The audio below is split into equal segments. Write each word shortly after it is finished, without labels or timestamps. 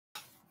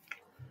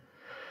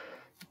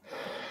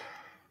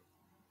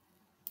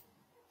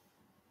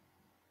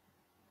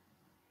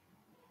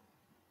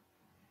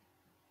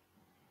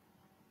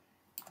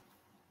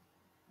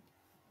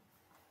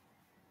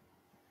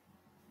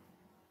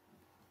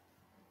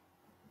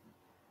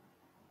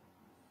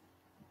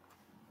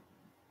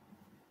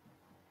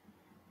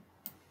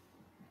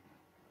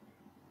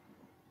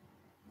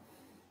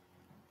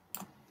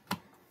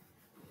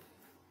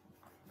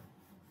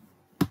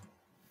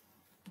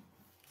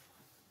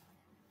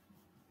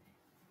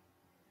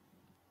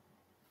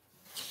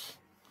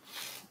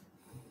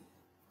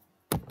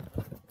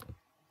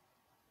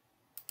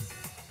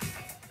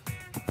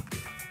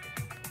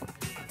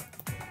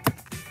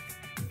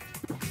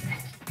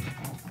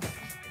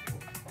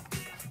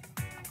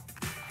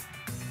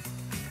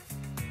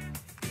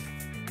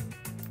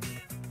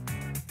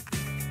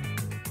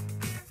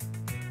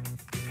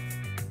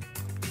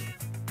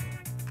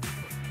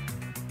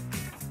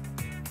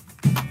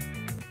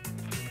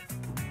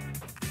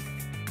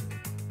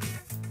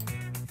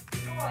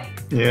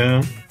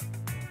Yeah.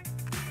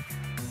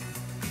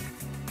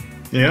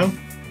 Yeah?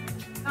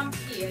 Come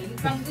here, you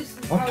can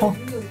listen to I our can't.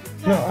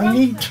 music. No, I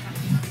need.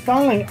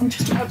 Darling, I'm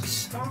just about to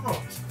start.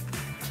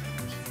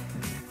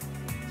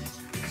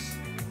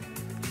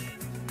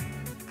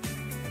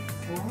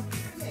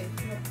 Yeah,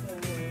 it's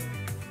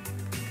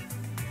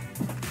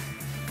not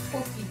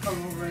 4 people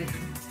already.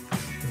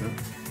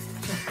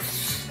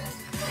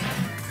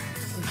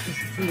 It's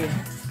just here.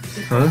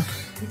 Huh?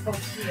 People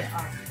here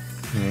are.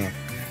 Yeah.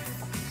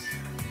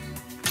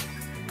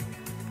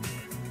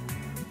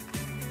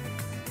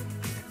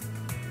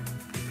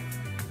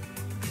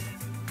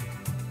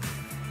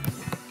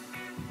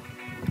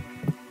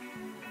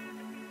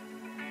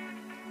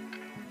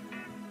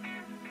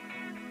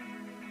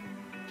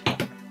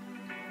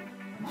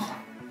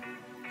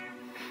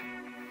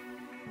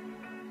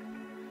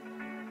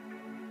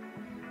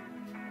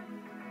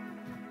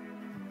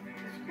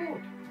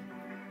 Good.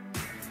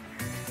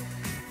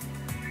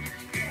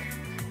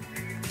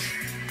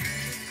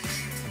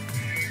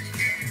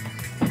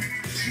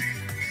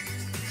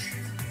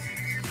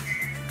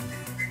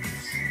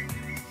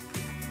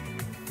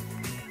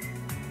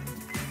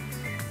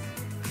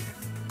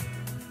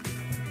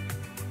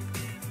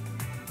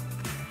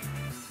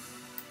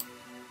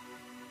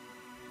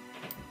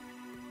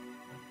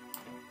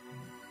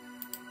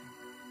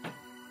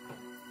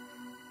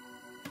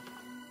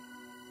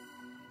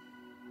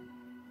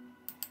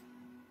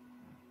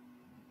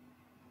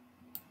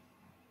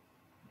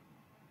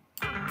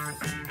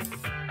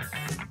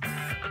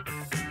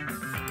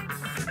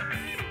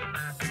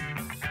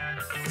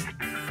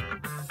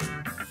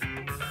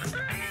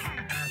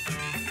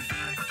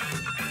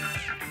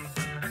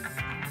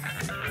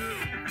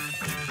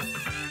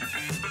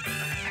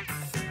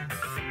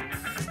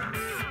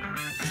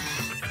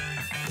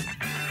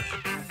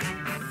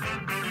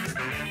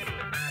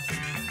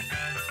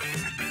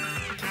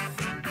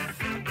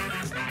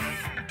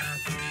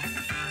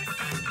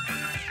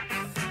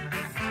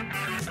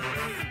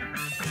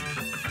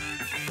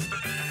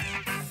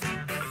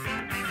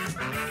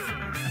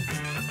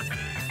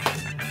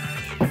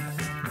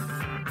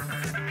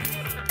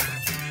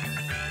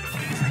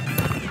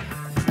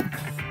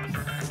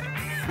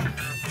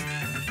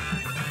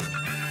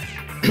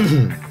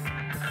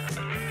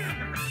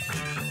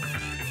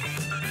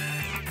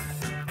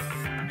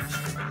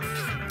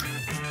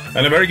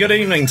 And a very good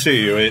evening to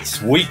you.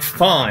 It's week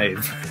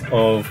 5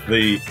 of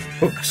the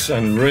Hooks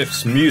and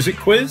Riffs music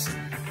quiz.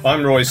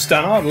 I'm Roy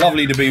Stannard.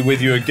 Lovely to be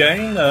with you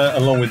again,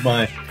 along with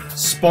my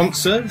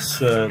sponsors,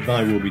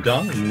 Thy Will Be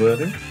Done in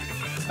Worthing.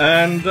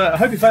 And I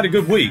hope you've had a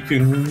good week.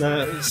 You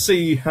can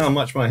see how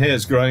much my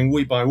hair's growing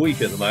week by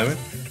week at the moment.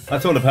 I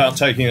thought about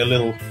taking a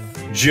little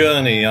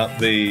journey up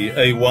the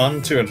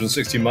A1,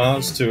 260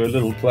 miles, to a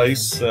little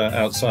place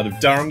outside of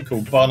Durham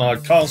called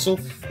Barnard Castle.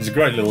 There's a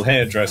great little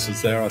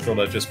hairdressers there. I thought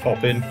I'd just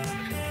pop in,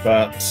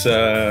 but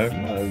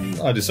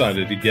I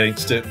decided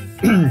against it.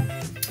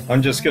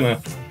 I'm just going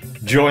to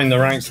join the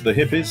ranks of the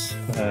hippies,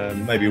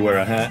 maybe wear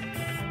a hat,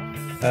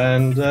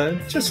 and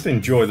just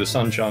enjoy the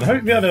sunshine. I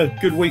hope you had a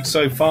good week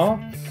so far.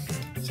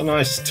 It's a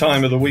nice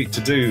time of the week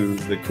to do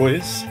the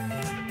quiz.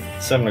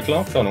 7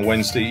 o'clock on a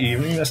Wednesday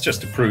evening. That's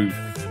just to prove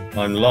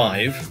I'm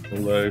live,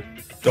 although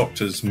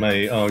doctors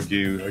may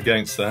argue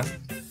against that.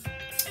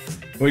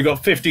 We've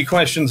got 50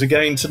 questions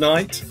again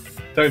tonight.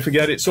 Don't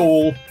forget, it's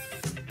all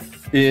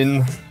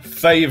in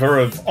favour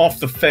of Off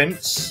the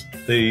Fence,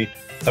 the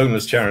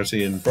homeless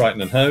charity in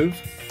Brighton and Hove,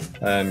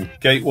 and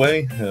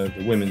Gateway, the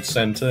women's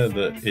centre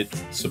that it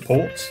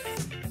supports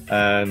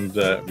and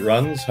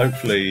runs.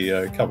 Hopefully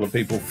a couple of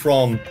people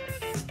from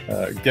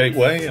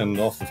Gateway and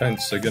Off the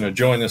Fence are going to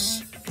join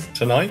us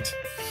tonight.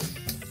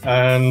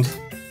 And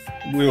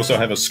we also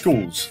have a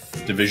schools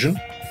division.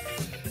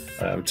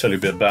 I'll tell you a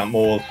bit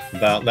more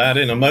about that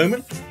in a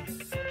moment.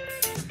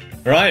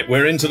 Right,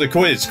 we're into the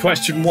quiz.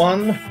 Question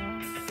 1.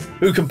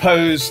 Who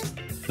composed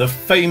the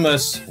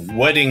famous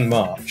Wedding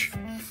March?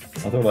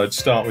 I thought I'd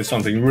start with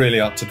something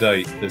really up to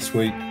date this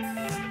week.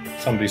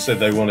 Somebody said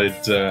they wanted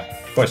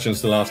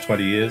questions to the last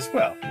 20 years.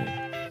 Well,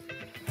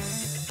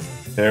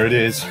 there it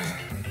is.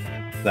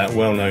 That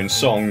well-known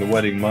song, the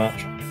Wedding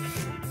March.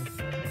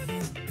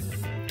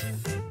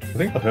 I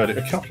think I've heard it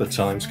a couple of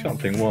times,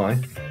 can't think why.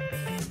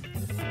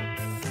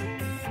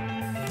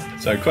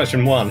 So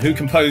question 1, who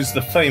composed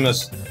the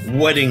famous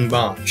Wedding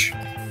March?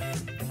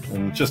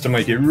 And just to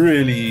make it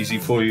really easy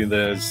for you,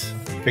 there's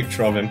a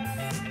picture of him.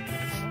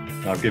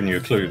 I've given you a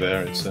clue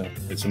there, it's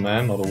a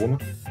man, not a woman.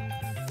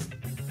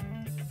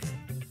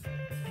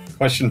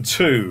 Question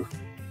 2,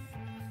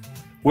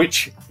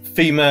 which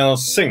female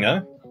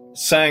singer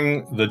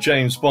sang the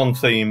James Bond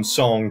theme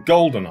song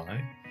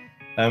GoldenEye?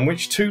 And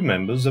which 2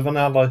 members of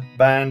another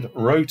band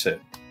wrote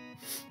it?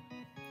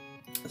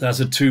 That's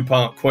a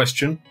 2-part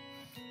question.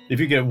 If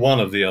you get one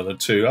of the other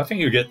 2, I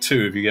think you get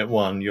 2. If you get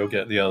one, you'll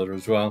get the other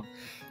as well.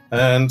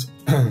 And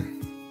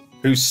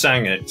who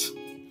sang it?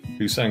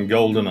 Who sang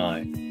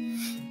GoldenEye?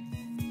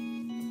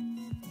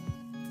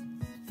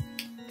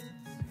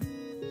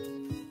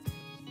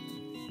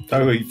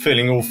 So are you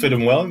feeling all fit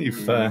and well?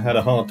 You've had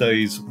a hard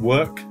day's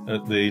work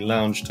at the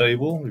lounge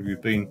table.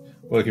 You've been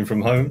working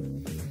from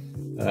home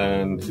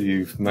and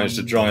you've managed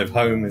to drive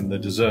home in the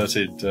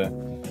deserted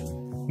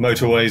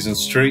motorways and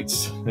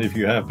streets if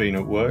you have been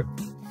at work.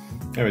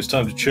 Now it's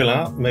time to chill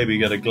out, maybe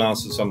get a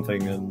glass of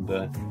something and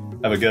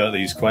have a go at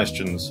these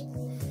questions.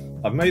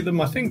 I've made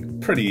them, I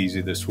think, pretty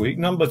easy this week.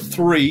 Number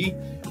 3,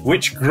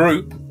 which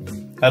group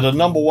had a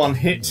 #1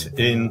 hit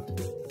in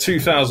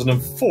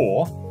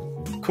 2004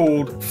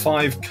 called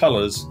 5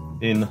 Colours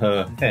in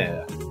Her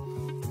Hair?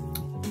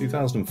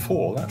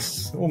 2004,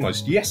 that's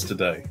almost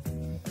yesterday.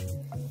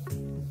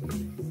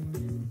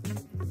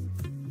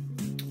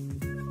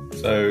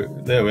 So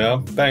there we are,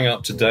 bang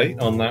up to date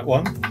on that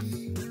one.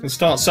 And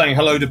start saying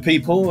hello to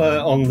people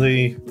on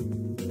the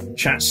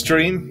chat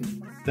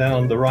stream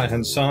down the right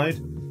hand side.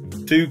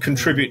 Do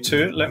contribute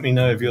to it, let me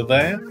know if you're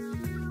there.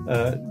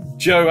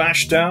 Joe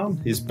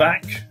Ashdown is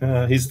back.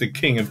 He's the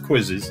king of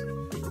quizzes,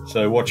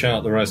 so watch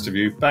out the rest of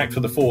you. Back for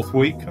the 4th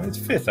week. Oh, it's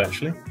 5th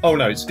actually. Oh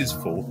no, it's his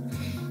 4th.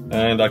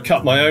 And I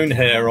cut my own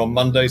hair on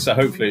Monday, so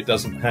hopefully it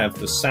doesn't have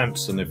the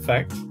Samson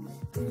effect.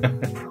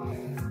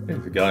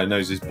 The guy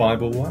knows his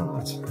Bible well.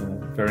 That's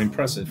very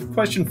impressive.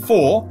 Question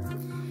 4.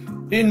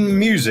 In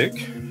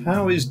music,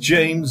 how is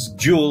James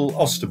Jewel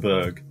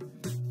Osterberg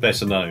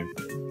better known?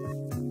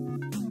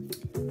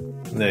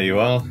 There you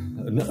are,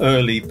 an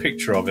early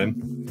picture of him,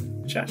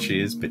 which actually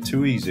is a bit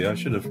too easy. I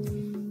should have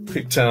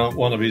picked out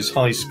one of his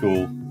high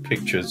school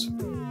pictures.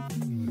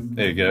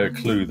 There you go, a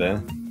clue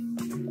there.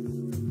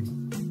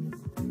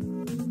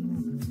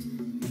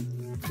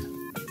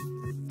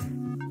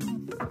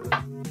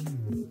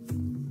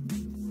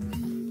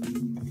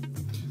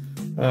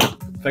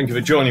 Thank you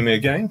for joining me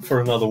again for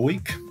another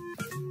week.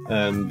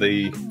 And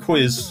the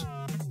quiz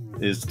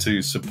is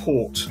to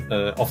support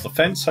Off the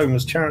Fence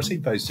homeless charity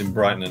based in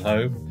Brighton and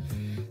Hove.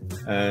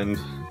 And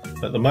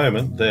at the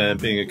moment they're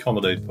being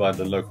accommodated by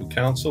the local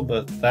council,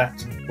 but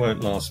that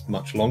won't last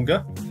much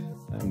longer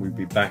and we'll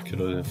be back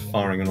at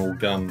firing on all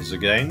guns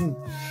again.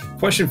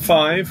 Question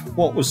 5.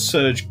 What was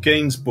Serge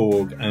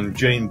Gainsbourg and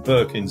Jane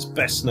Birkin's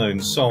best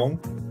known song?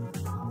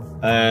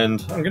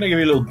 And I'm going to give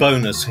you a little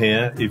bonus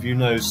here if you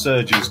know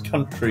Serge's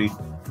country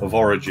of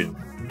origin.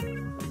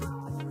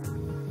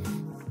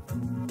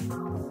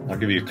 I'll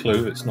give you a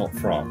clue, it's not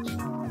France.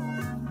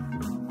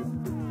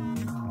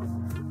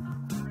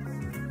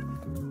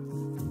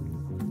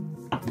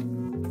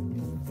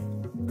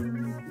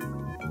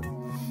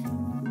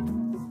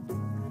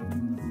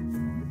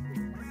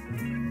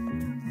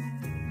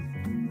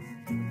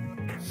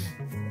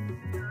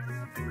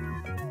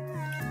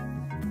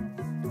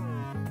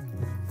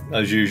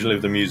 As usual,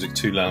 if the music's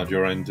too loud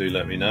your end, do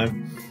let me know.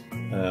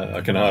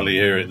 I can hardly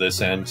hear it this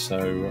end, so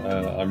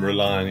I'm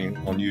relying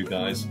on you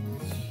guys.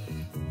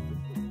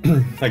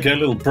 Okay, a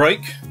little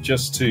break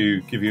just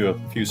to give you a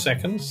few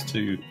seconds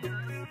to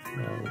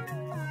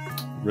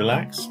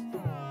relax.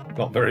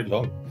 Not very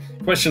long.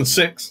 Question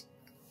 6.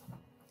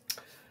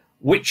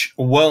 Which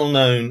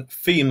well-known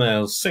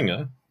female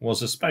singer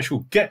was a special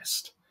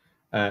guest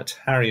at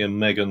Harry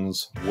and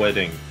Meghan's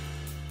wedding?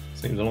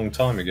 Seems a long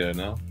time ago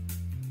now.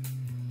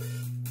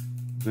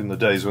 In the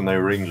days when they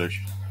were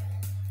English.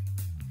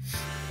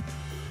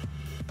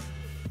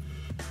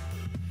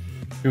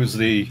 Who was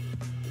the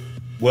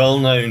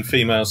well-known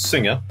female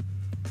singer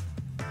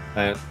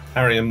at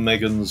Harry and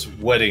Meghan's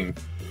wedding?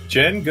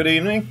 Jen, good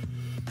evening.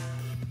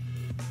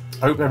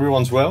 Hope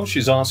everyone's well,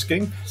 she's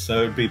asking,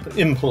 so it'd be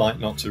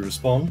impolite not to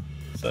respond.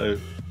 So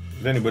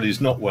if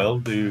anybody's not well,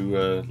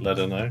 do let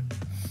her know.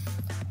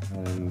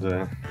 And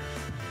well,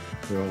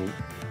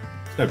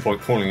 there's no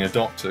point calling a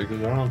doctor because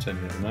there aren't any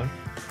at the moment.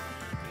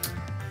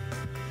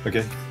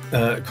 Okay,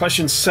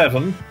 question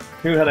 7.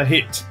 Who had a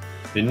hit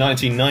in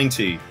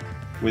 1990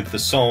 with the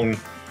song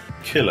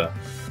Killer?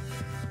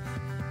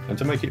 And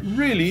to make it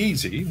really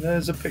easy,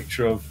 there's a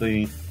picture of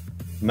the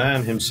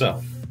man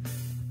himself.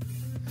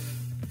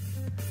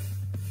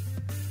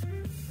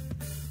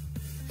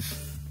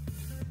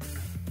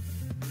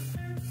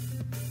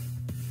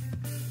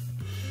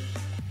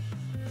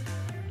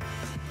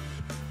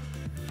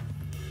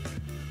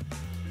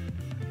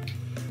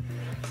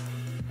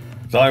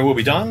 So I will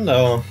be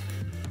done.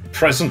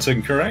 Present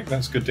and correct,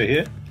 that's good to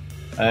hear.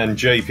 And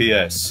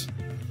JPS,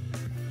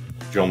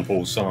 John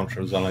Paul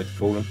Sartre as I like to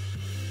call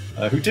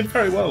him, who did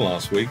very well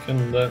last week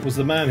and was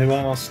the man who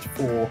asked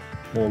for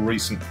more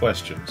recent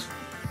questions.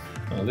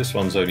 This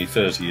one's only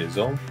 30 years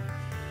old.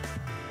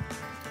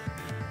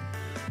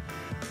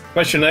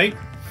 Question 8.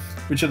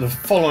 Which of the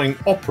following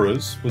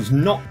operas was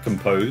not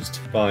composed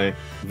by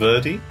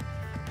Verdi,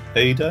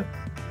 Ada,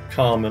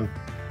 Carmen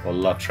or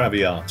La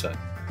Traviata?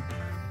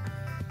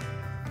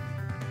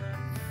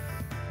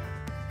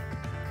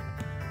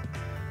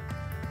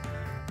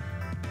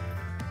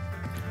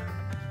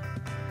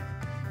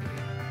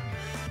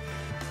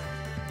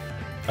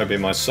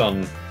 Hoping my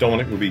son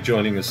Dominic will be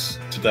joining us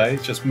today.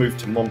 Just moved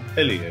to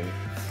Montpellier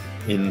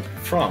in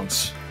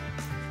France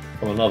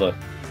from another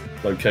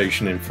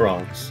location in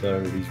France, so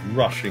he's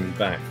rushing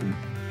back from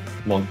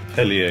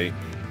Montpellier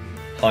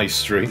High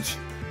Street,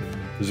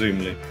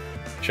 presumably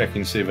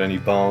checking to see if any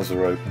bars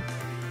are open.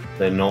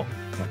 They're not.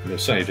 I could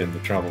have saved in the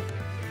trouble.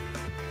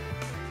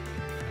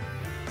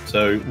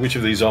 So, which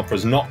of these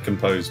operas not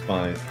composed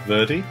by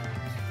Verdi?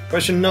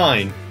 Question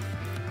 9.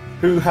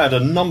 Who had a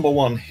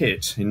 #1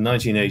 hit in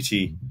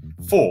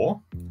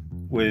 1984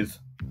 with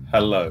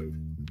Hello?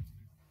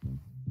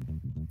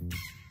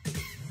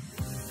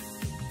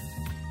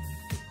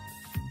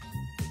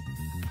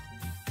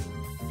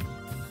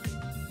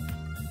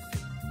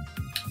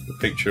 The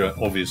picture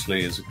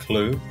obviously is a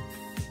clue.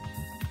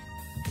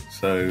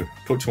 So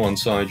put to one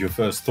side your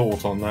first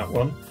thought on that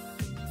one.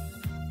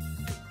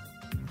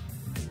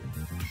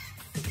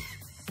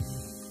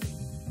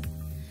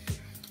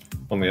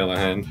 On the other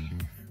hand,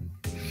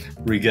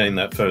 regain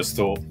that first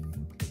thought.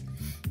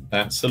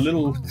 That's a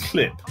little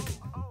clip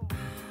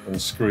on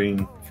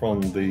screen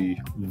from the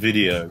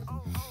video.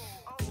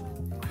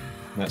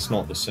 That's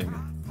not the singer.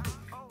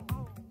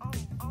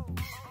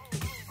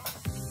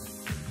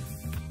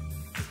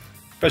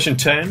 Question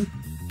 10.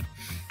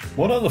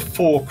 What are the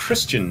 4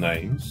 Christian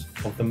names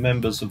of the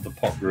members of the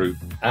pop group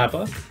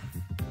ABBA?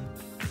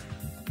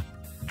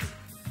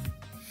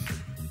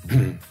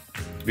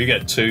 If you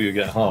get 2, you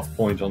get half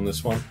point on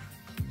this one.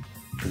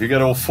 If you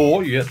get all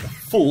 4, you get the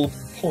full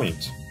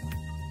point.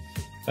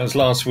 As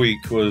last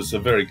week was a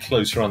very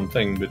close run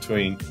thing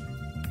between,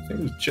 I think it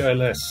was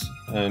JLS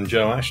and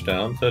Joe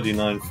Ashdown.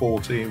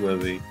 39-40 were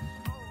the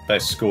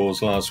best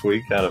scores last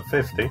week out of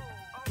 50.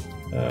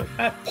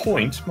 That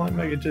point might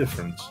make a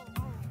difference.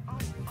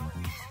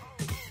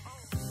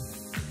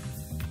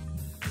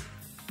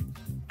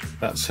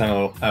 That's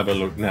how ABBA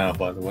look now,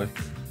 by the way.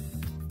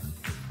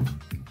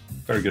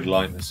 Very good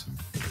likeness.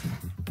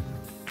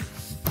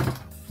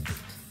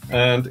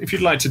 And if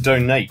you'd like to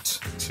donate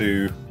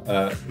to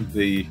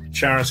the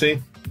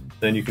charity,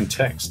 then you can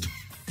text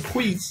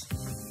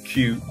QUIZ,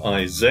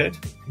 Q-I-Z,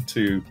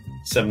 to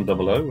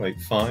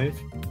 70085,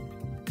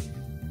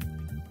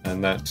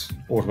 and that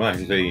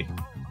automatically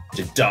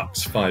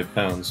deducts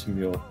 £5 from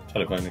your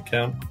telephone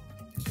account.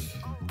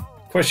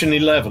 Question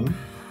 11.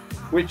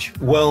 Which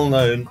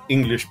well-known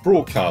English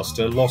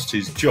broadcaster lost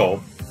his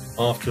job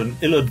after an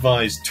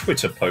ill-advised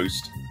Twitter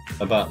post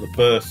about the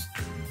birth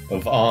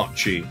of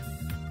Archie?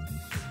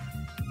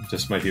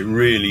 Just make it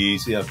really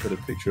easy. I've put a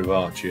picture of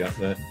Archie up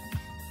there.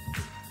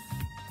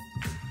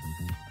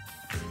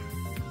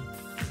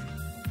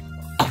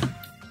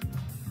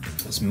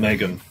 That's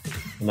Meghan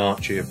and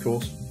Archie, of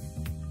course.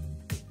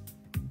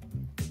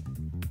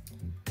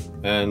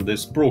 And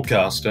this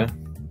broadcaster,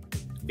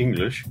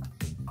 English,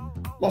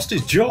 lost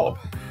his job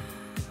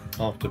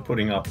after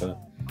putting up a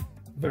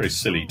very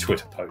silly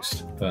Twitter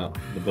post about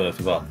the birth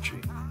of Archie.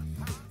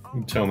 You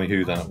can tell me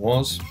who that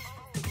was.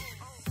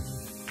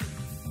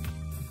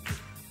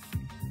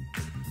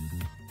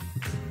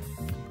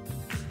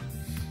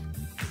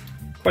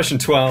 Question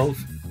 12.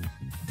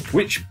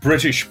 Which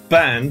British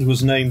band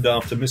was named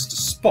after Mr.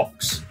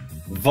 Spock's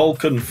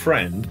Vulcan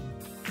friend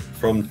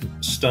from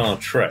Star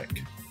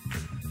Trek?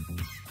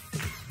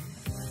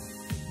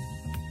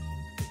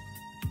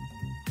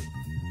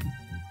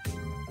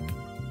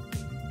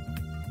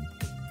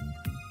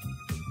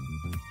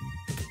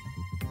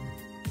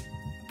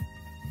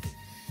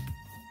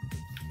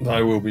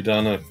 I will be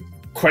done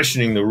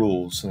questioning the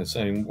rules and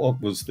saying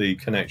what was the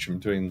connection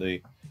between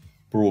the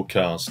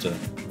broadcaster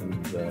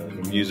and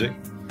the music.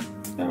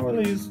 Oh,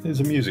 well, he's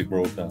a music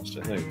broadcaster.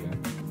 There you go.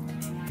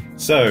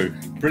 So,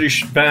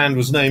 British band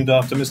was named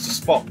after Mr.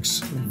 Spock's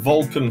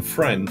Vulcan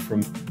friend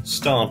from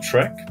Star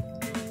Trek.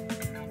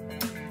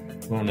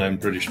 Well-known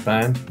British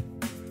band.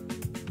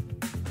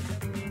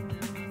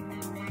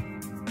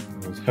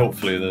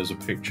 Helpfully, there's a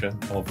picture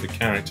of the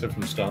character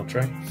from Star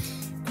Trek.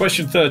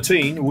 Question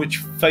 13. Which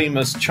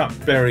famous Chuck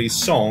Berry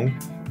song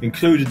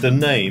included the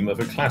name of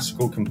a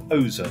classical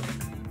composer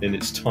in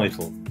its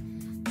title?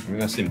 I mean,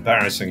 that's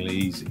embarrassingly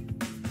easy.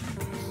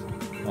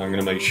 I'm going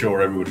to make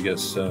sure everybody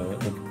gets a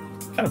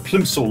kind of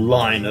plimsoll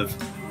line of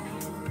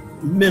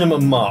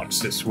minimum marks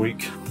this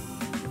week.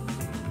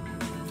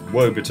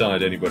 Woe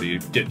betide anybody who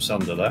dips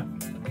under that.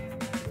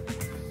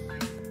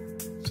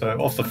 So,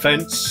 off the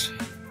fence.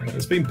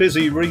 It's been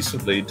busy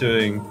recently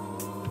doing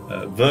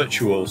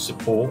virtual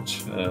support,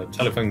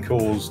 telephone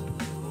calls,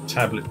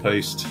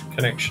 tablet-based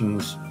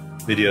connections,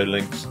 video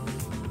links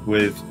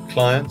with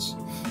clients,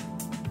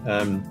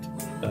 and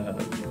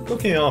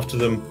looking after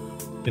them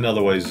in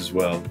other ways as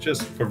well,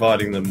 just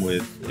providing them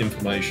with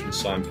information,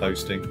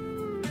 signposting.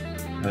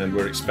 And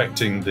we're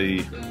expecting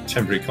the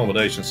temporary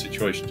accommodation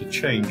situation to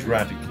change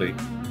radically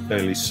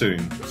fairly soon,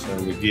 so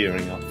we're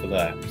gearing up for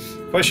that.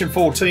 Question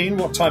 14,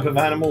 what type of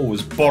animal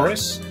was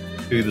Boris,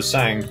 who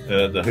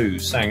the Who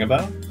sang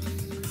about?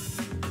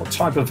 What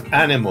type of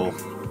animal?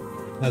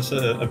 That's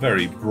a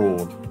very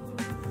broad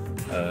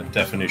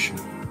definition.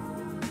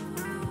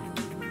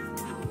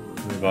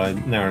 If I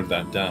narrowed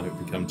that down, it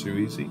would become too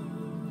easy.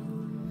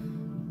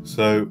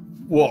 So,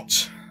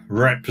 what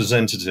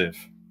representative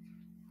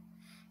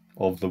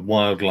of the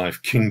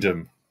wildlife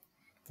kingdom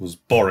was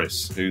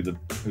Boris, who the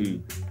Who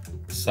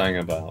sang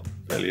about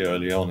fairly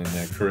early on in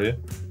their career?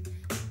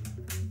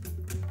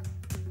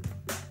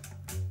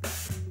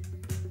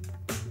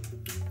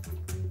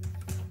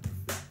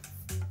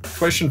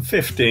 Question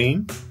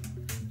 15.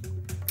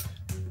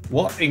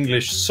 What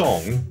English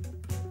song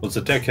was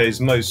the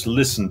decade's most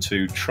listened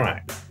to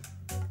track?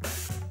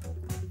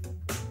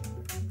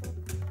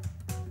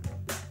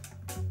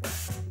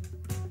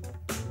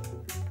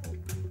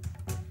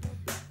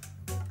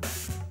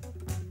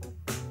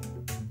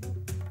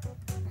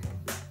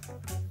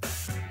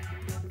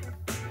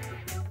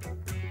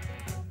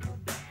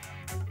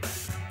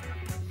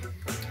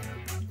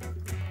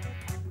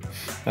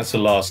 That's the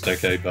last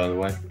decade, by the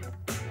way,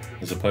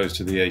 as opposed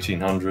to the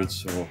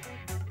 1800s or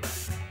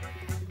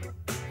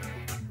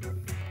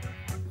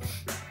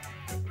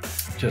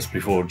just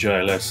before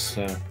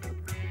JLS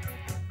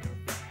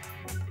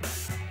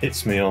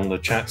hits me on the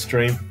chat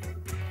stream.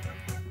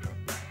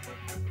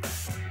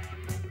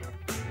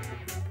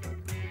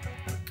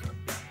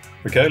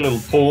 Okay, a little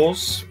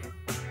pause,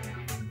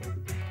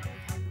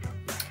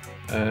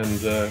 and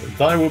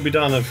they will be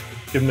done of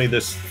giving me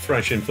this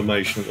fresh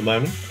information at the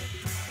moment.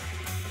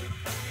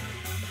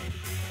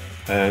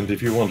 And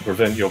if you want to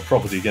prevent your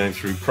property going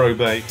through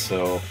probate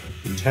or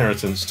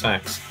inheritance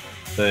tax,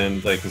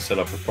 then they can set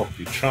up a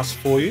property trust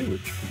for you,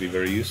 which can be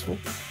very useful.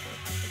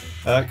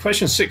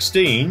 Question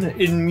 16.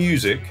 In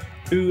music,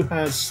 who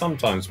has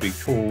sometimes been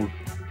called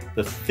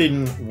the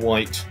Thin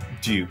White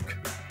Duke?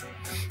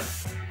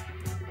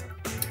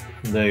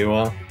 And there you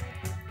are.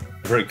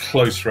 A very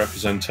close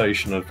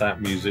representation of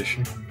that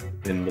musician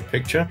in the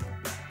picture.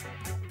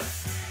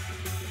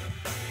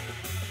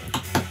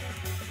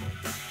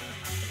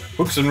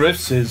 Hooks and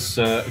Riffs is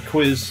a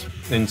quiz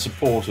in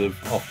support of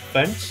Off the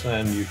Fence,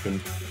 and you can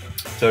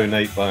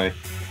donate by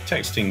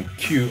texting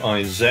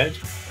QIZ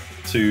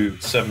to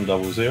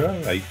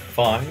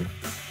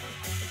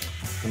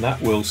 70085, and that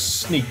will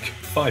sneak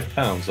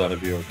 £5 out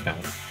of your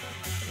account.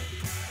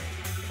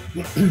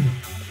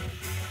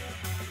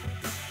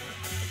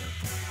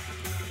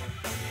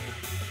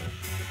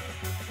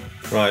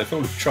 Right, I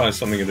thought I'd try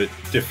something a bit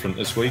different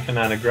this week, an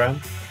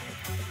anagram.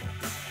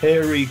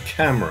 Hairy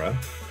Camera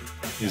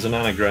is an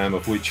anagram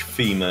of which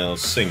female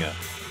singer?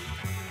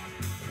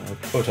 I'll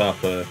put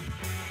up a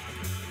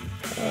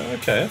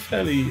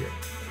fairly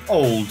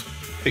old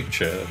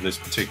picture of this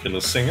particular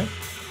singer.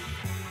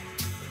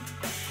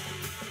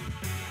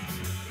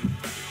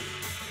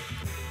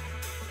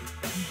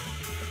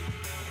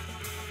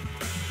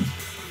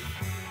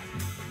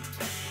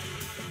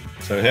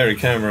 So Hairy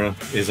Camera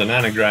is an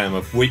anagram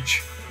of which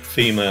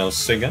female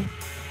singer?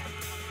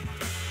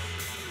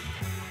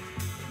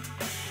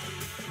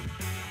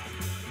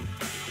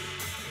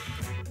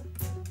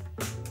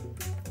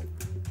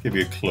 Give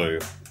you a clue.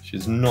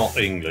 She's not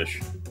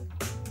English.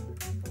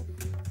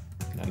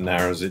 That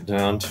narrows it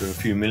down to a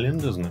few million,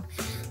 doesn't it?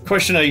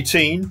 Question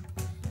 18.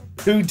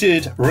 Who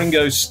did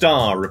Ringo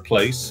Starr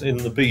replace in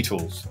the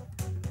Beatles?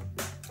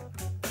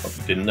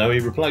 Probably didn't know he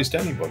replaced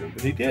anybody,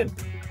 but he did.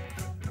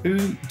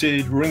 Who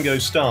did Ringo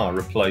Starr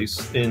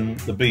replace in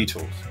the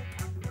Beatles?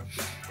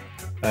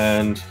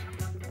 And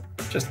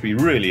just to be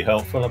really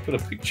helpful, I put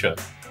a picture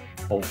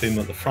of him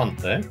at the front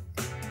there.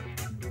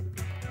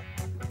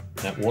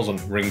 That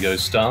wasn't Ringo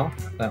Starr.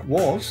 That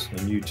was,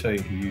 and you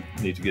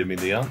need to give me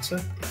the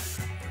answer.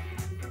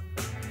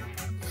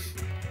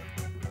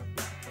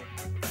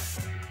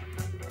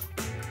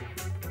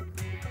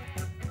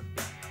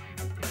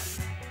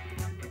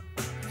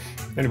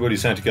 If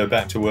anybody's had to go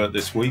back to work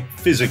this week,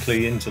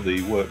 physically into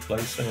the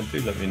workplace, then do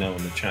let me know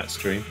on the chat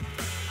stream,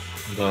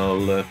 and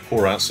I'll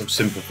pour out some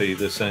sympathy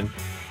this end.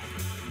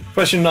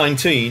 Question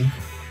 19.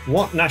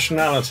 What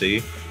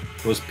nationality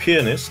was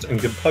pianist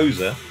and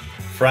composer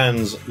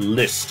Franz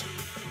Liszt?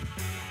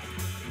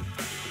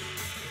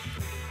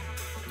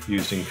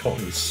 Used in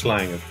Cockney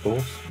slang, of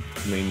course.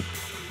 I mean,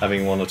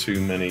 having one or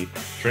too many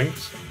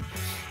drinks.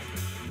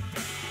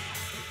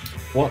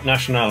 What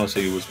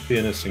nationality was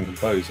pianist and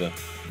composer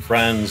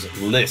Franz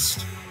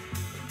Liszt?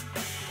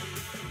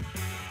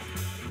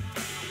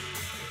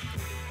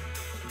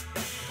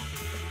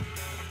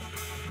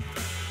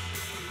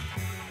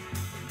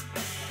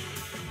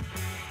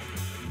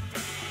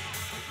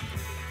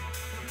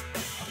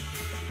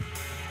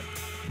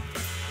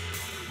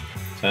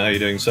 So how are you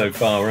doing so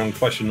far? We're on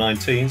question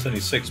 19, so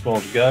only 6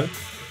 more to go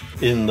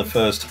in the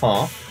first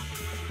half.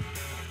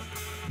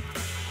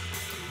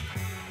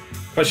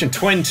 Question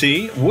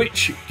 20.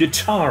 Which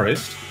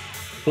guitarist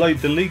played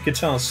the lead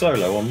guitar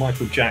solo on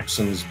Michael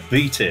Jackson's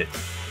Beat It?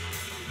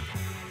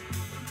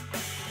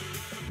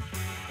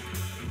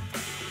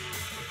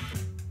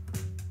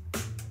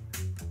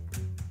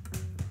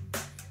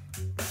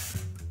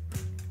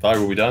 I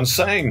will be done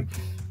saying,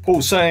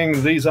 Paul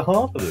saying these are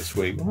harder this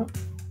week. What?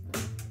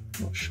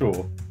 Not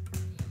sure.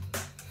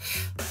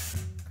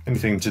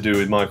 Anything to do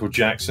with Michael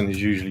Jackson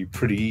is usually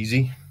pretty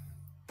easy.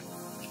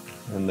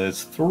 And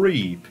there's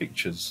 3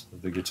 pictures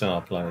of the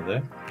guitar player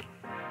there.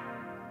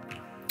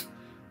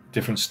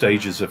 Different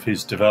stages of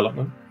his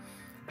development.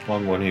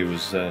 One when he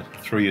was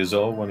 3 years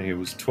old, when he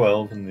was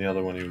 12, and the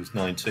other when he was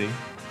 19.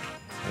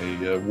 They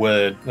don't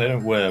wear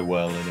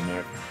well in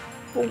America.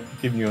 Oh,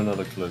 giving you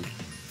another clue.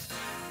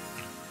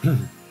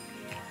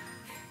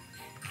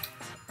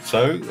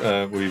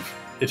 So we've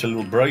hit a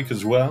little break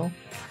as well.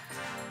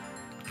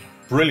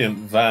 Brilliant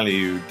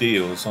value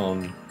deals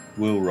on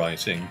will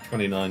writing,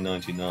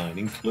 $29.99,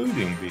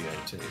 including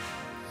VAT.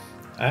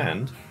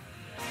 And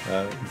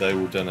they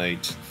will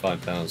donate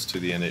 £5 to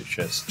the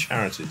NHS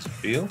Charities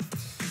Appeal.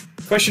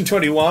 Question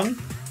 21.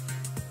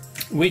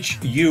 Which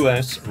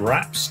US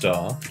rap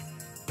star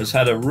has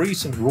had a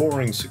recent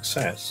roaring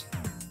success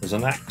as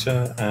an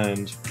actor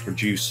and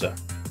producer?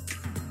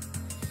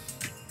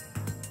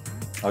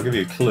 I'll give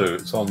you a clue,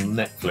 it's on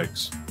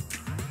Netflix.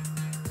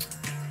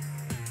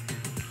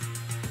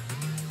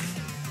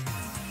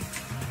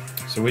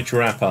 So which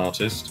rap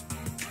artist,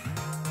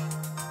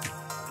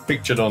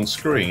 pictured on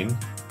screen,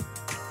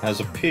 has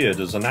appeared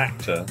as an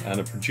actor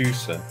and a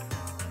producer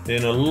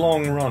in a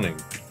long-running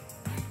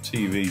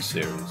TV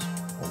series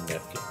on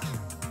Netflix?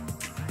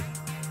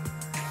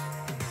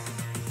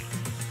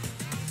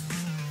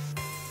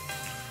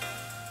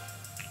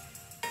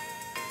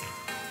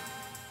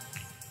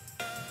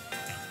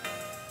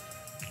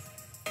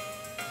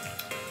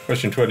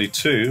 Question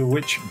 22.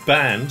 Which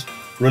band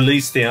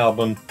released the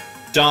album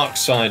Dark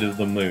Side of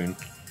the Moon?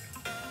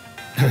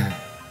 That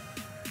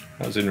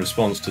was in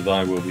response to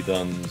Thy Will Be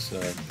Done's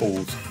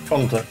Paul's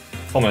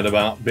comment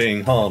about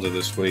being harder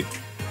this week.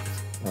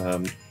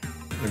 It'd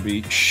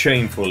be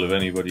shameful if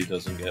anybody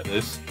doesn't get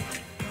this.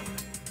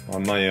 I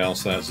may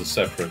ask that as a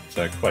separate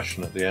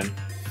question at the end.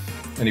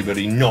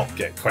 Anybody not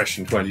get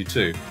question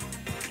 22?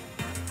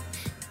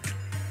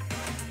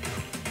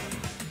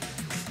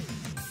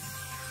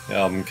 The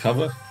album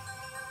cover.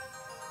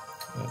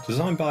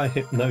 Designed by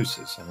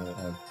Hypnosis,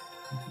 I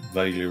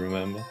vaguely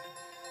remember.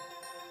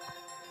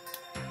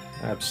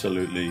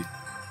 Absolutely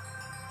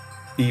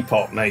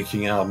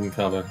epoch-making album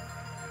cover.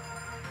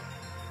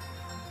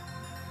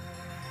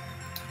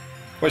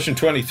 Question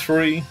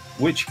 23.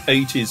 Which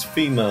 80s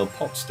female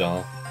pop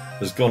star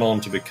has gone on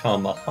to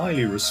become a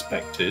highly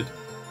respected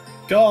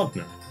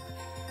gardener?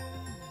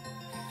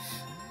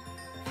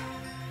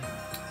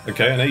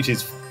 Okay, an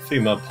 80s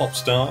female pop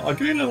star. I'll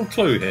give you a little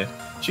clue here.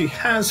 She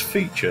has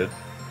featured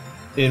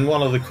in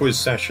one of the quiz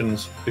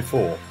sessions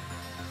before.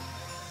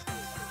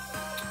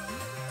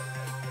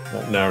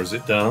 That narrows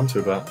it down to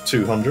about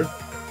 200.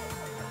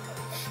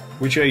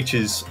 Which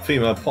 80s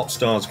female pop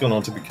star has gone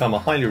on to become a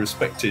highly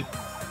respected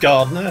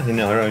gardener in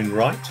her own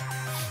right?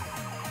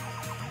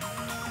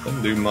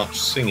 Doesn't do much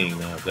singing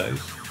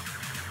nowadays.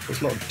 There's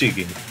a lot of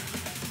digging.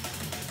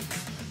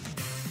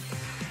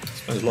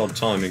 Spends a lot of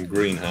time in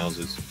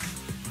greenhouses.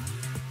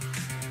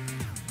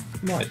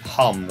 Might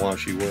hum while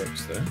she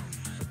works there.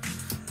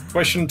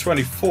 Question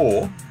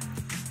 24.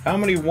 How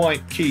many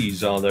white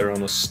keys are there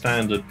on a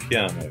standard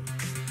piano?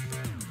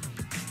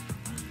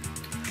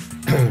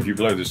 If you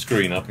blow the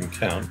screen up and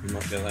count, you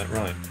might get that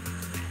right.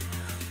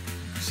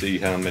 See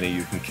how many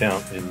you can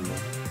count in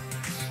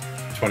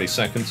 20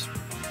 seconds.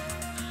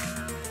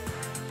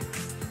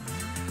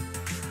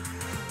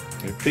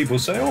 If people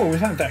say, oh, we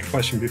had that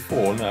question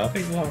before. No, I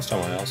think the last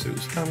time I asked it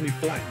was how many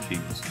black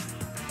keys?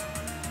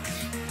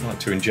 I like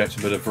to inject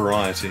a bit of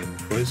variety in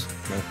the quiz,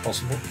 if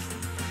possible.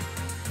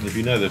 And if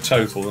you know the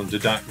total and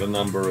deduct the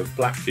number of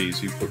black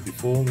keys you put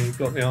before, then you've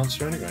got the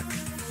answer anyway.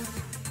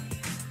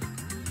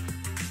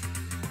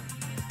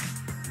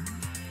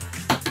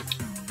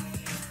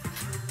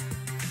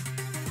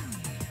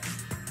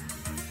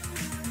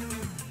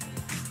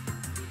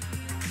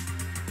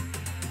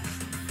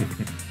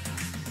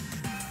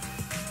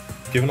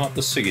 Given up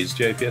the Siggies,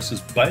 JPS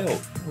has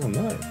bailed. Oh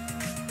no.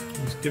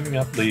 He's giving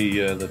up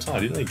the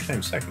tie. He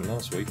came second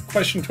last week.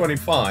 Question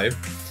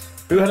 25.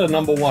 Who had a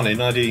number one in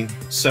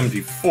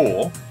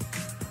 1974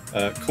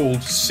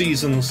 called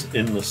Seasons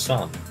in the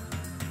Sun?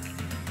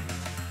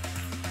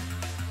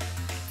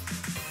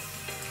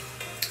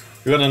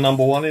 Who had a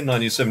number one in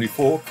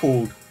 1974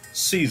 called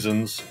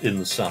Seasons in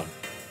the Sun?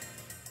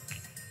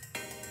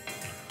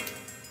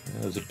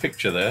 There's a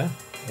picture there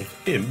of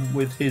him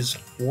with his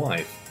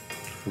wife.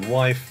 The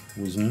wife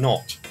was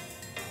not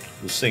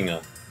the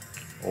singer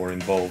or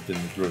involved in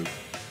the group.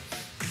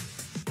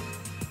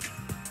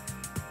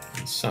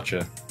 It's such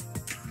a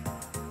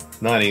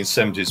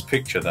 1970s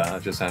picture that I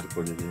just had to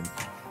put it in.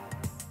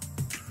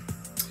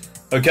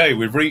 Okay,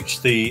 we've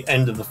reached the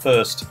end of the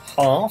first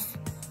half.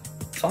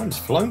 Time's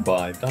flown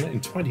by. I've done it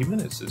in 20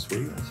 minutes this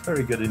week. That's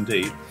very good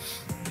indeed.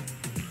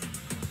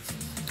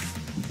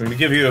 I'm going to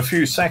give you a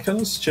few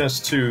seconds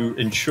just to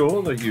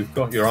ensure that you've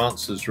got your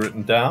answers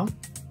written down.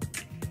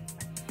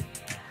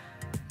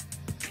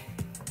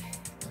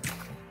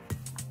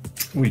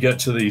 We get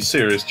to the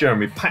serious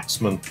Jeremy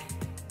Paxman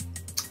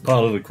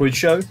part of the quiz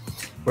show,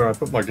 where I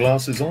put my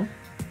glasses on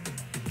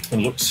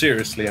and look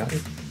seriously at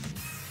it.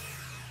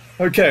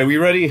 Okay, are we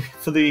ready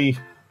for the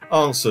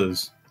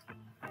answers?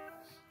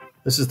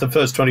 This is the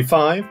first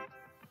 25.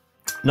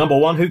 Number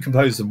one, who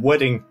composed the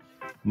Wedding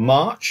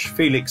March?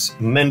 Felix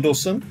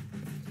Mendelssohn,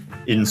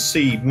 in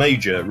C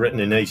major,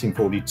 written in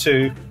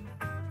 1842.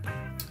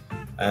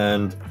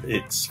 And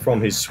it's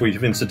from his suite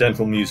of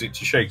incidental music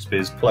to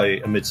Shakespeare's play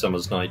A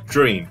Midsummer's Night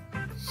Dream.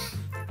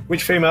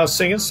 Which female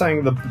singer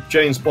sang the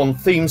James Bond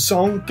theme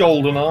song,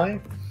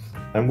 GoldenEye?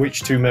 And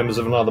which two members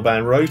of another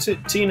band wrote it?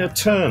 Tina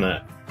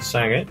Turner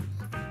sang it.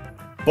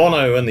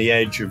 Bono and The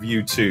Edge of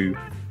U2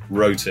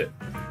 wrote it.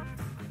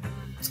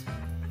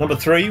 Number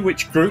 3,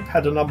 which group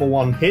had a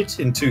 #1 hit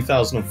in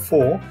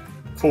 2004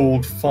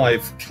 called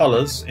Five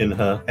Colours in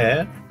Her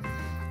Hair?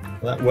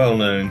 That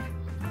well-known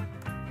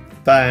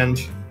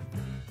band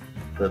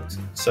that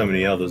so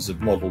many others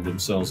have modelled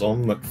themselves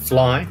on,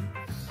 McFly.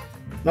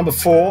 Number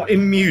 4,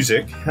 in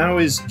music, how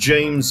is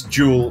James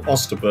Jewel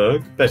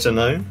Osterberg better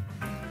known?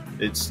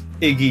 It's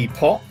Iggy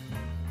Pop.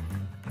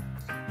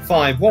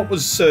 5, what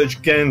was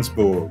Serge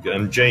Gainsbourg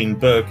and Jane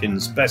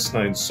Birkin's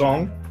best-known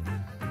song?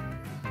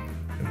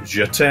 It was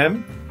Je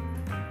t'aime.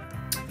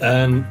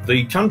 And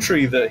the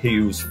country that he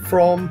was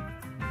from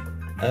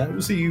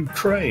was the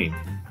Ukraine.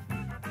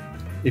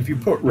 If you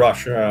put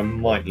Russia, I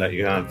might let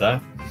you have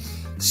that.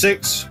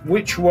 6,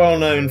 which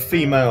well-known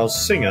female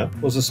singer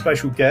was a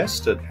special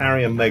guest at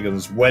Harry and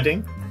Meghan's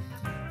wedding?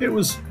 It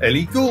was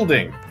Ellie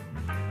Goulding.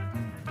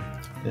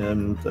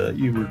 And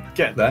you would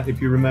get that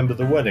if you remember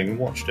the wedding and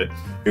watched it.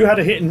 Who had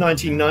a hit in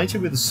 1990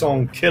 with the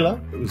song Killer?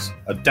 It was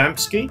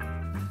Adamski.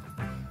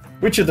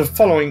 Which of the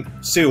following...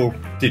 Seal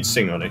did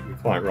sing on it, you're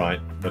quite right,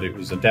 but it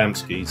was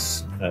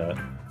Adamski's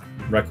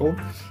record.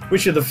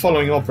 Which of the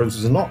following operas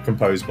was not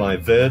composed by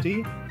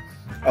Verdi?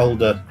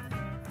 Older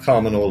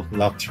Carmen or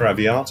La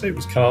Traviata? It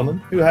was Carmen.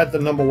 Who had the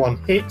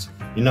 #1 hit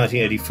in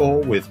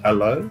 1984 with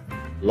Hello?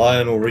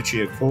 Lionel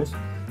Richie, of course.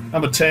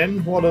 Number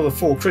 10, what are the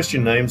 4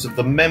 Christian names of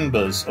the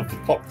members of the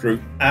pop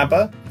group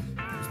ABBA?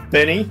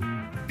 Benny,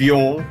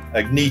 Bjorn,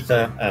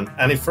 Agnetha and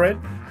Annifred.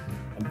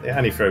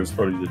 Annifred was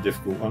probably the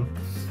difficult one.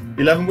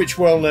 11, which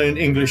well-known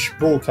English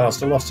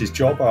broadcaster lost his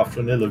job after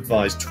an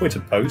ill-advised Twitter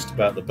post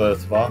about the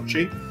birth of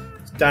Archie?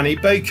 It's Danny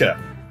Baker,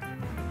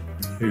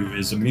 who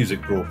is a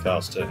music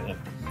broadcaster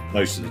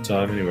most of the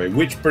time anyway.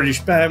 Which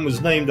British band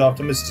was named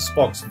after Mr.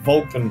 Spock's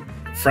Vulcan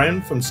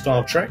friend from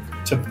Star Trek,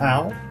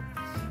 T'Pau?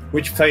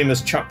 Which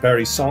famous Chuck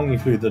Berry song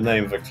included the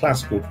name of a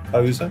classical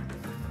composer?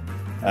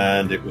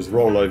 And it was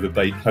Roll Over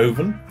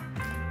Beethoven.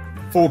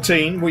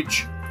 14,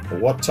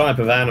 what type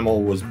of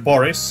animal was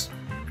Boris,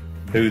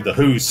 who The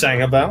Who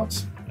sang about?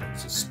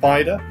 It's a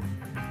spider.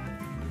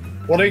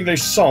 What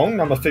English song,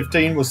 number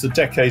 15, was the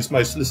decade's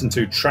most listened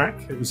to track?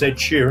 It was Ed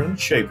Sheeran,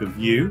 Shape of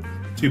You,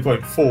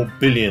 2.4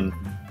 billion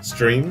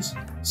streams.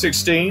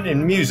 16,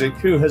 in music,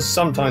 who has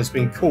sometimes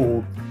been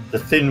called the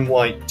Thin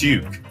White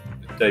Duke?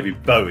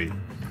 David Bowie.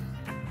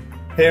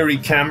 Hairy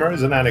Camera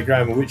is an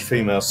anagram of which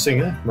female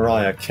singer?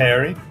 Mariah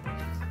Carey.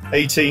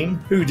 18,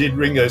 who did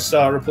Ringo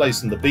Starr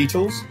replace in the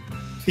Beatles?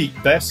 Pete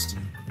Best.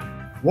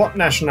 What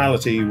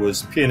nationality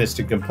was pianist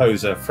and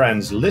composer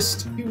Franz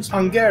Liszt? He was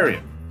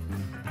Hungarian.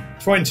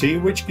 20,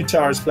 which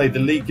guitarist played the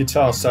lead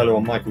guitar solo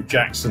on Michael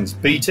Jackson's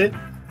Beat It?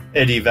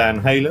 Eddie Van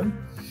Halen.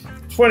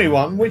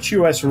 21, which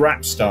US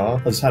rap star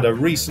has had a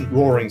recent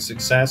roaring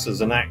success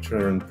as an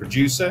actor and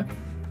producer?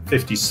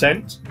 50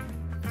 Cent.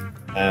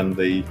 And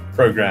the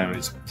program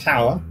is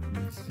Power.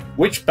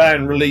 Which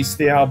band released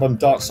the album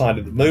Dark Side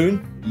of the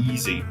Moon?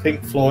 Easy,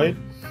 Pink Floyd.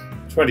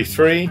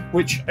 23,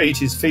 which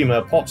 80s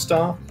female pop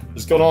star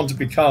has gone on to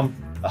become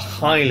a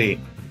highly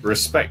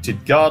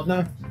respected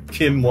gardener?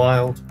 Kim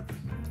Wilde.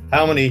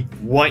 How many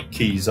white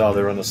keys are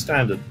there on a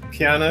standard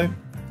piano?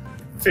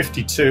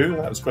 52,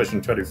 that was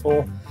question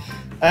 24.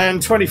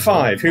 And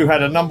 25, who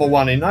had a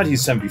 #1 in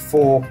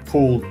 1974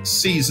 called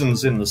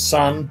Seasons in the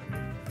Sun?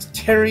 It's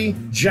Terry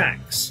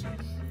Jacks.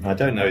 I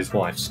don't know his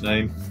wife's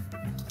name,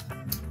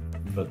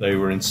 but they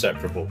were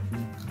inseparable,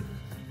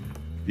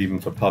 even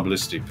for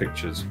publicity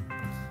pictures.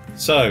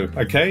 So,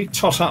 okay,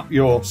 tot up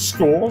your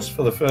scores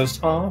for the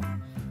first half.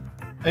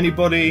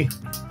 Anybody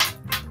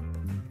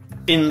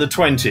in the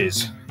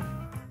 20s?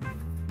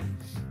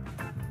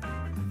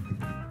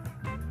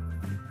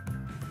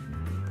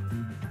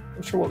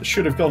 Not sure what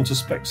should have gone to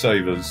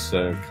Specsavers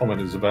comment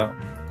is about.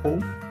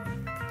 Paul?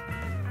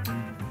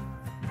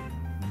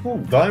 Oh,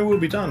 Die Will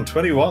Be Done,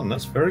 21,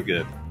 that's very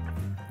good.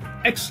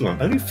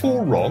 Excellent, only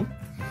 4 wrong.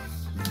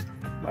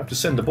 I have to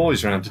send the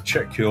boys around to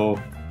check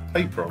your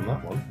paper on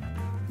that one.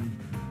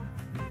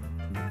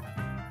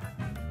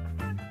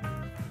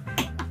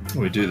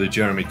 We do the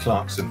Jeremy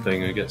Clarkson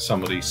thing and get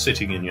somebody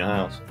sitting in your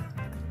house.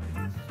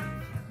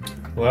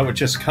 Well, we're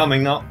just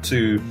coming up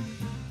to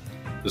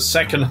the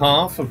second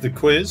half of the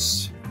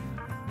quiz.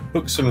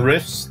 Hooks and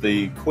Riffs,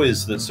 the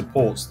quiz that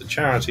supports the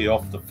charity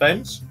Off the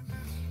Fence,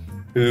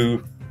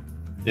 who,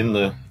 in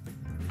the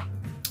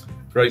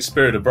great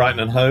spirit of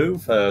Brighton and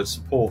Hove,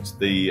 supports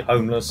the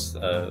homeless,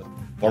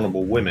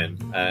 vulnerable women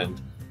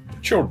and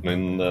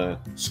children in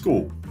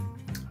school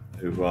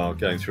who are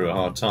going through a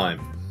hard time.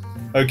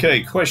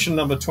 Okay, question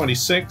number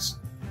 26.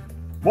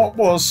 What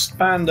was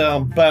Spandau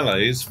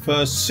Ballet's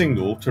first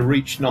single to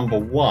reach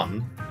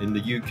 #1 in the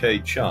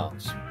UK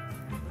charts?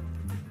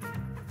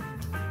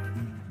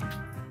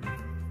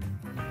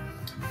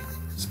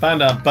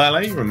 Spandau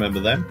Ballet, remember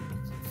them?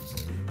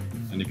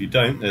 And if you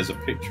don't, there's a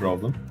picture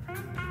of them.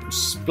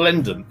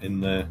 Resplendent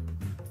in their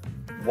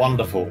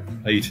wonderful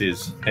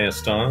 80s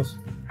hairstyles.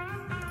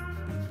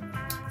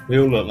 We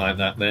all looked like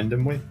that then,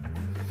 didn't we?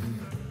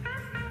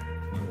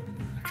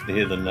 You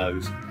hear the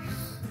nose.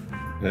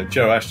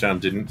 Joe Ashdown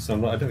didn't, so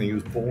I don't think he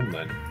was born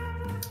then.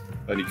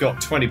 But he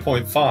got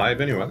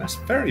 20.5 anyway. That's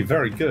very,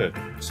 very good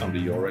for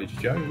somebody your age,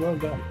 Joe. Well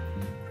done.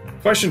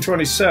 Question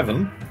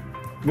 27.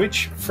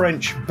 Which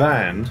French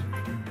band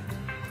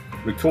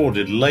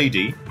recorded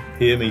Lady,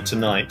 Hear Me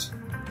Tonight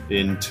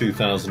in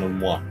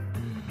 2001?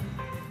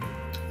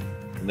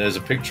 And there's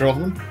a picture of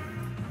them.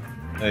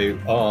 They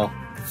are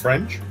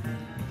French,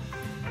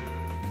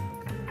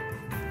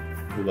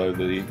 although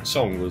the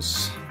song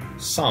was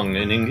sung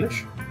in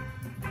English.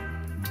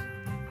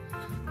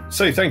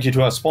 So thank you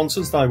to our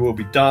sponsors. They will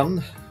be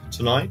done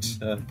tonight.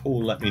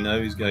 Paul let me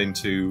know he's going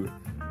to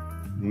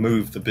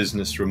move the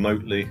business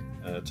remotely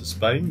to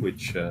Spain,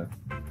 which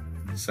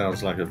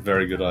sounds like a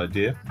very good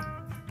idea.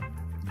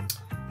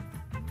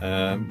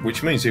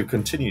 Which means he'll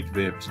continue to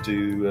be able to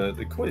do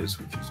the quiz,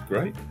 which is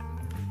great.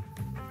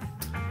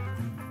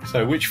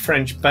 So, which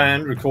French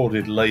band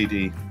recorded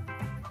Lady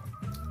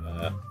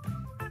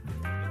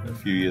a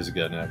few years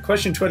ago now?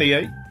 Question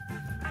 28.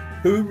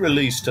 Who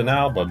released an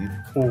album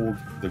called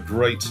The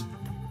Great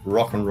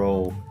Rock and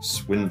Roll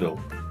Swindle?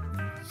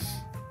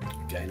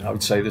 Again, I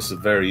would say this is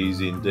very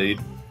easy indeed.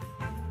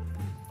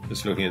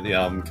 Just looking at the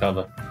album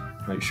cover,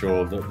 make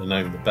sure that the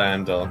name of the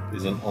band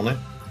isn't on it,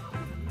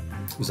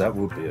 because that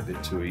would be a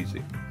bit too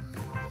easy.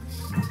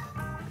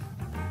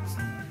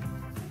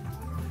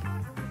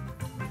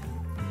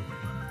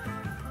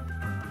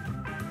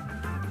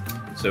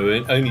 So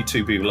only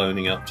two people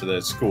owning up to their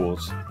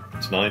scores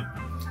tonight,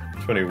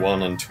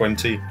 21 and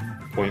 20.5.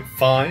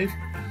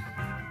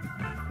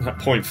 That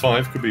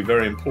 0.5 could be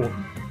very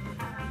important.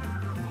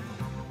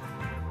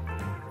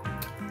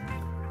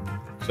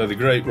 So the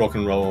Great Rock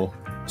and Roll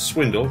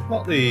Swindle,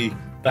 not the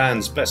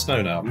band's best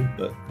known album,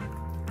 but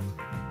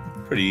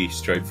pretty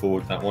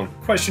straightforward, that one.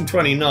 Question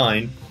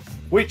 29.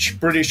 Which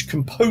British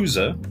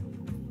composer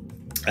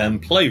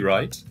and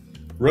playwright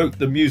wrote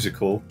the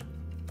musical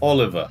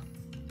Oliver?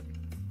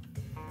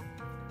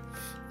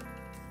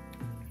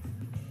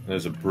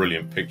 There's a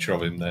brilliant picture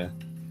of him there.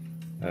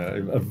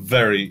 A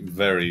very,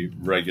 very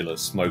regular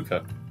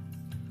smoker.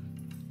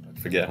 I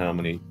forget how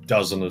many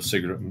dozen of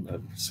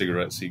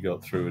cigarettes he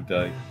got through a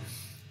day.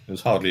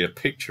 There's hardly a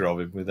picture of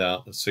him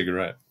without a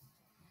cigarette.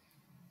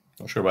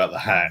 Not sure about the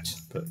hat,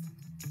 but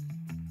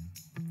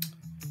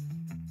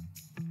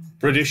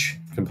British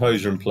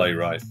composer and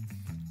playwright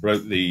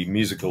wrote the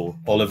musical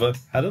Oliver.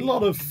 Had a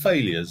lot of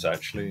failures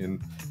actually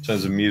in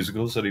terms of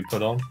musicals that he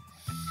put on.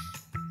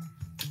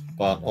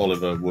 But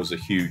Oliver was a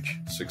huge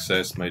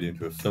success, made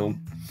into a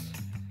film.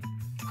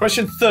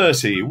 Question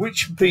 30.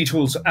 Which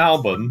Beatles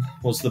album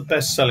was the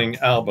best-selling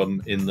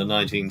album in the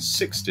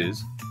 1960s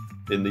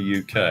in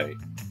the UK?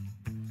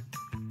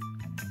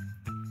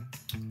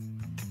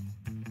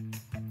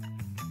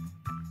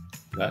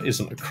 That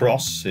isn't a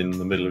cross in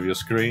the middle of your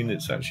screen.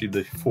 It's actually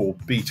the four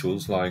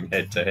Beatles lying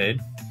head-to-head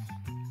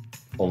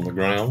on the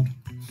ground.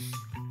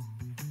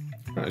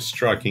 Quite a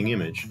striking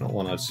image, not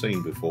one I've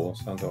seen before,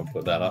 so I'll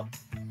put that up.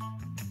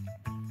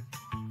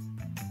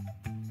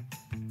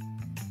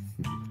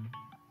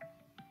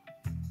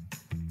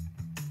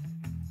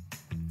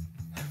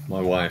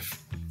 My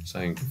wife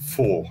saying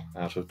 4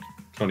 out of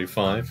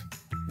 25.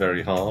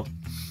 Very hard.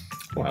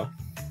 Well,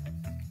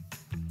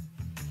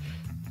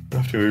 I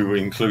have to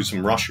include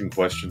some Russian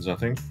questions, I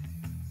think.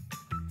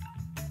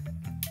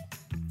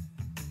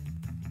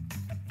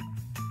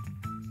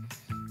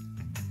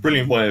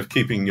 Brilliant way of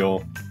keeping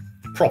your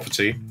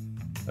property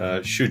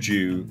should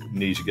you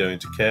need to go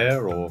into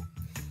care or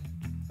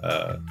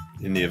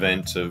in the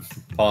event of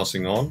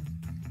passing on.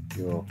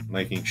 You're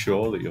making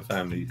sure that your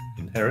family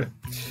inherit.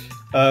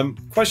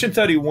 Question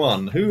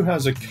 31. Who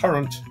has a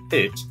current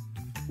hit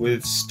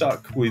with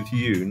Stuck With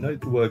You?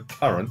 Note the word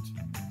current.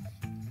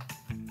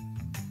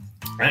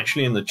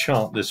 Actually in the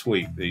chart this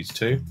week, these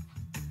two.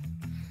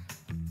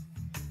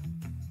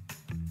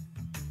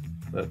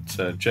 But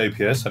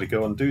JPS had to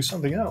go and do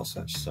something else.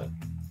 That's,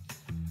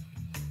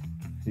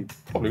 he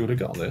probably would have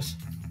got this.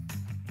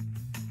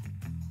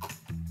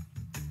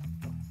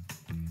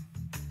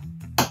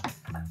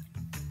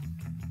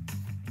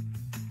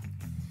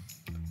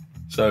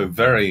 So,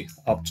 very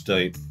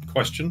up-to-date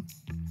question.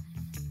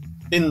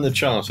 In the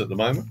chart at the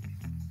moment.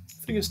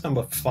 I think it's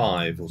number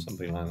 5 or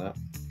something like that.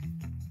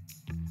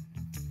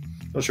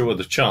 Not sure what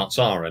the charts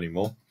are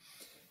anymore.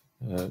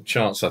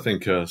 Charts, I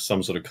think, are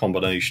some sort of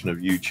combination of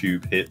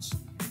YouTube hits,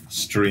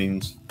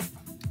 streams,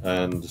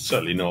 and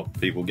certainly not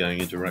people going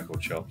into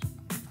record shops.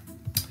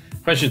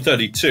 Question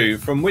 32.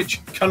 From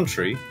which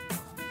country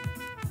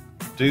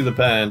do the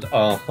band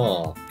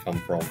Aha come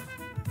from?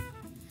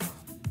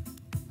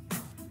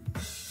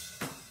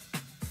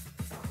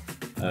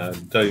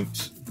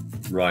 Don't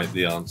write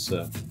the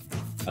answer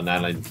an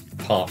Alan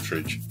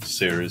Partridge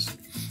series.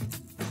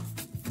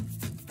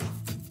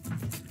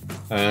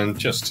 And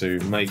just to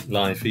make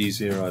life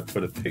easier, I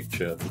put a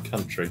picture of the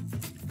country,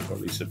 or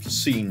at least a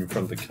scene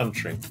from the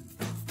country,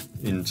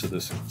 into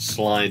this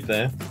slide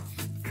there.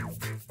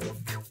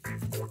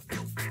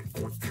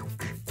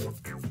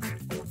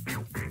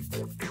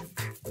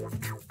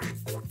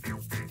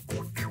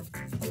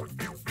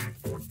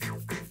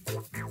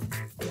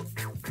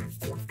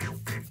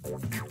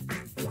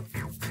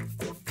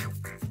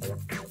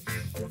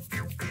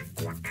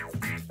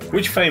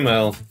 Which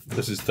female,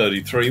 this is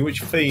 33, which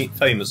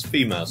famous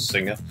female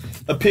singer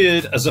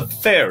appeared as a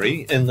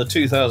fairy in the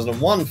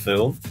 2001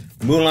 film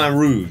Moulin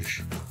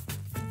Rouge?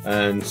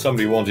 And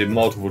somebody wanted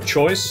multiple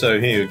choice, so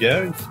here you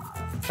go.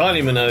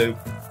 Kylie Minogue,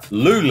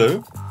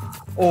 Lulu,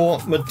 or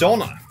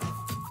Madonna?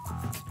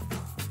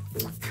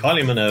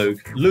 Kylie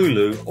Minogue,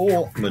 Lulu,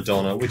 or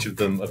Madonna, which of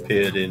them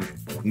appeared in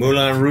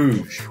Moulin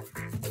Rouge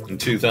in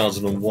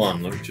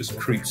 2001? It just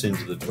creeps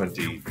into the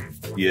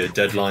 20-year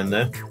deadline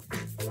there.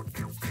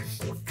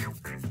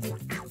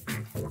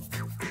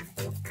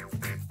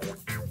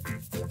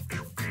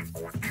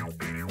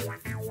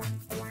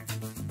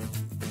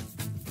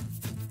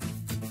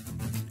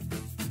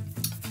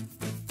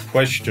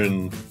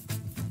 Question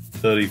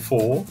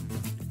 34.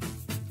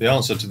 The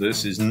answer to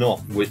this is not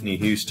Whitney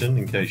Houston,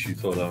 in case you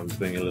thought I was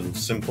being a little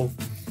simple.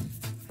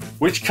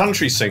 Which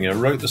country singer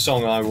wrote the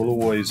song I Will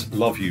Always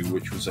Love You,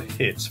 which was a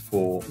hit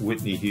for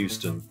Whitney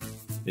Houston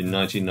in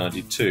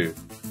 1992?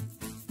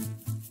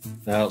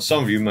 Now,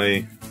 some of you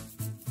may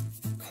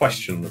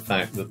question the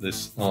fact that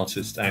this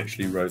artist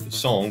actually wrote the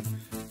song,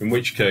 in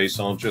which case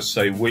I'll just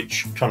say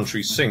which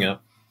country singer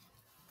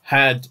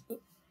had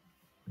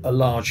a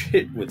large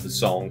hit with the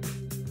song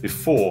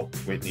before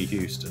Whitney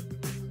Houston,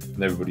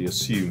 and everybody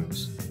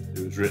assumes it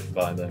was written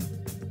by them.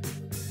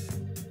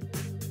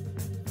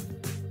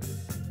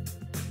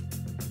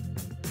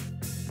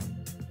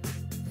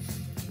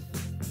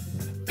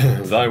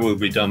 Thy Will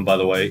Be Done, by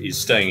the way, is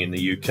staying in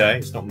the UK.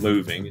 It's not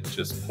moving, it's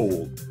just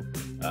Paul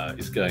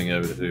is going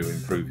over to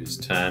improve his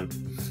tan.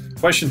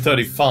 Question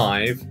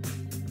 35.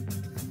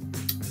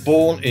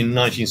 Born in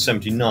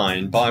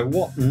 1979, by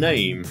what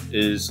name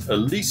is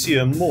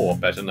Alicia Moore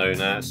better known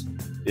as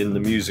in the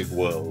music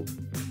world?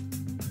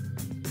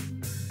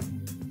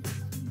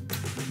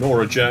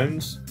 Norah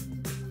Jones,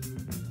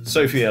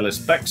 Sophie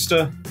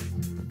Ellis-Bextor,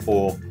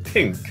 or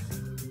Pink?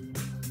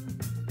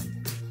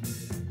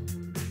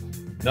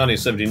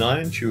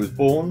 1979, she was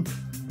born.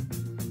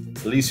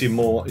 Alicia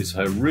Moore is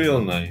her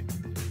real name.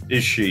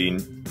 Is she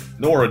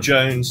Norah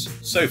Jones,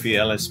 Sophie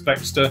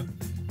Ellis-Bextor,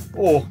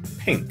 or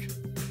Pink?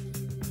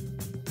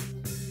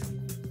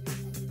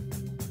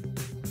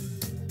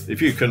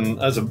 If you can,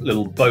 as a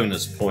little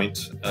bonus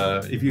point,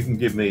 if you can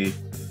give me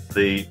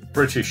the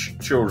British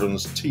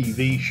children's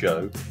TV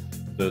show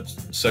that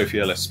Sophie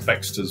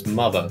Ellis-Bextor's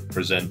mother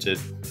presented,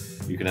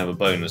 you can have a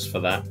bonus for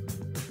that.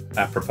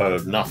 Apropos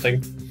of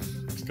nothing.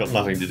 It's got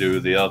nothing to do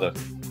with the other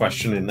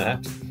question in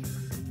that.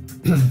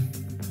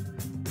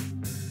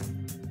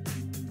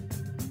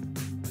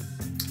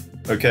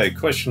 Okay,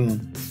 question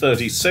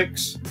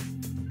 36.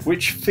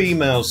 Which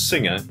female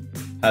singer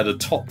had a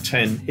top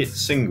 10 hit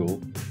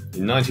single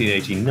in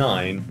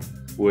 1989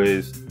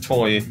 with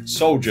Toy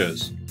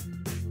Soldiers?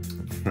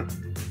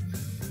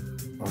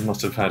 I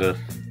must have had a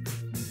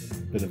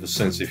bit of a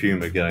sense of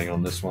humour going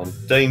on this one.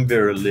 Dame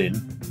Vera Lynn,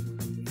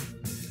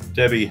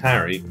 Debbie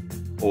Harry,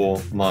 or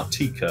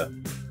Martika?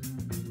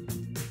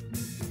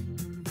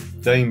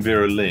 Dame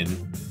Vera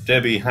Lynn,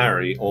 Debbie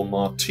Harry, or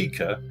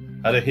Martika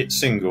had a hit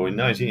single in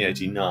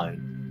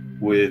 1989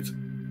 with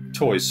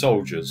Toy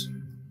Soldiers.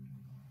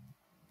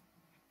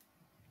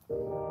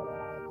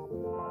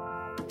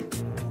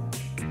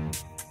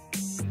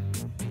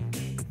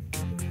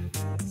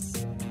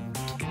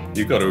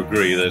 You've got to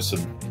agree there's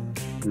some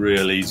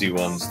real easy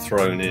ones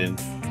thrown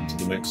into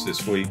the mix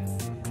this week.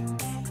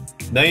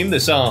 Name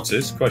this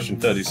artist, question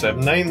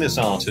 37, name this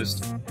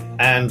artist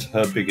and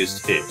her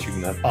biggest hit. You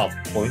can have half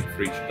a point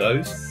for each of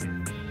those.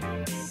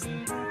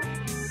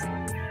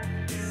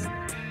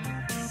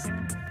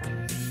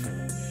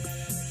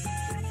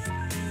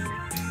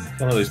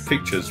 One of those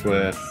pictures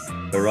where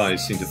her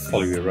eyes seem to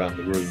follow you around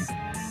the room,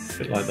 a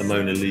bit like the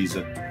Mona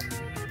Lisa.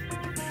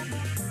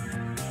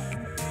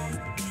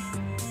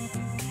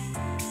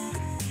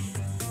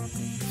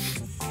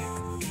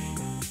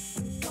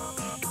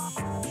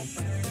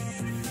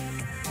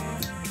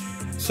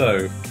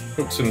 So,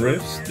 Hooks and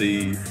Riffs,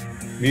 the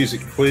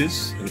music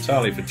quiz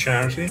entirely for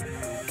charity.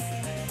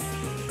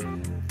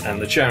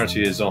 And the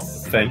charity is off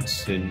the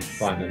fence in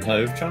Brighton and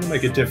Hove, trying to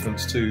make a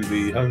difference to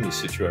the homeless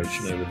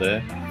situation over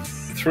there.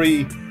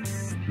 3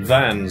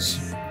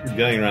 vans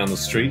going around the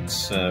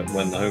streets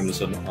when the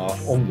homeless are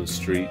on the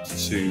street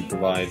to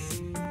provide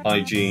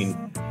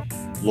hygiene,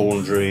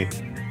 laundry,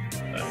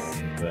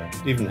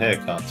 and even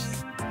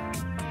haircuts.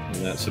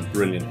 And that's a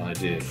brilliant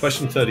idea.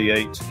 Question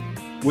 38.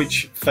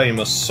 Which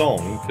famous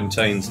song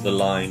contains the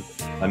line,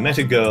 I met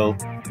a girl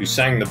who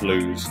sang the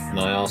blues and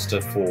I asked her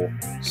for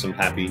some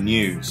happy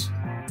news?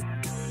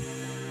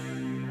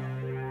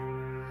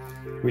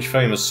 Which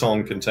famous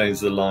song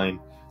contains the line,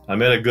 I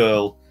met a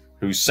girl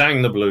who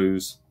sang the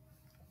blues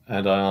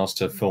and I asked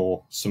her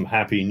for some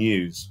happy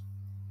news?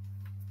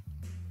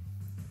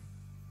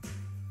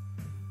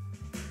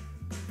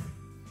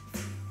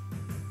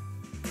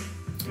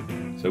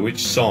 So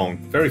which song,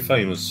 very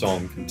famous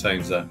song,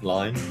 contains that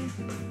line?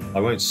 I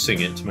won't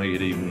sing it to make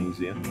it even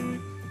easier.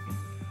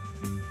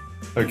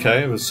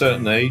 Okay, of a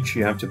certain age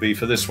you have to be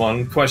for this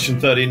one. Question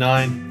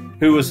 39.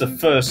 Who was the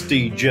first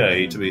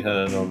DJ to be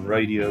heard on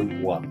Radio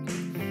 1?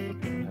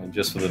 And And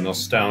just for the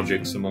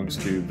nostalgics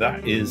amongst you,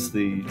 that is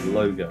the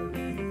logo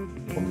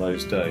from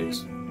those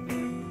days.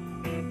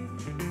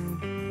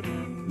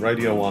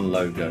 Radio 1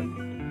 logo.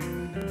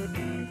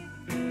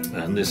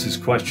 And this is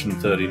question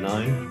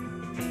 39.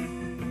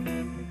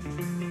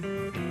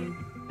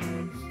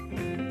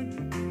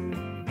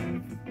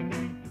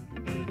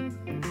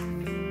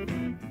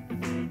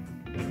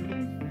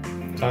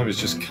 Time is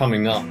just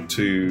coming up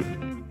to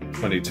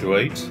 20 to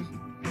 8.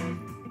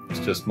 It's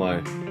just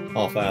my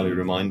half-hourly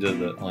reminder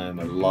that I am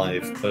a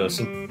live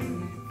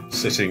person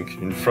sitting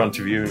in front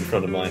of you, in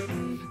front of my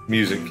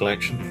music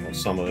collection, or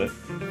some of it.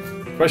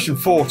 Question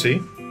 40.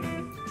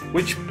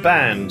 Which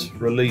band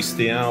released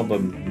the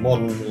album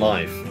Modern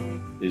Life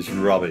is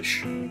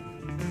Rubbish?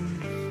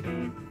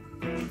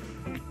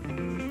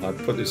 I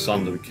put this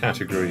under the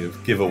category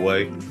of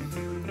giveaway.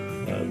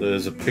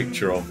 There's a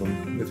picture of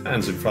them with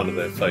hands in front of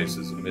their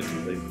faces,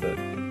 admittedly, but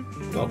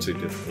not too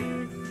difficult.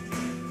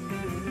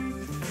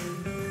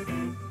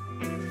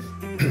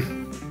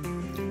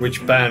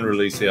 Which band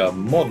released the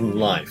album Modern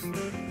Life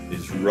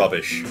is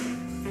Rubbish?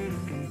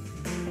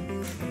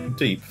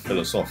 Deep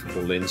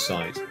philosophical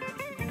insight.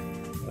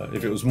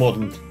 If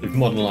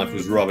Modern Life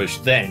was rubbish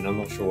then, I'm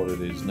not sure what it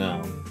is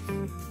now.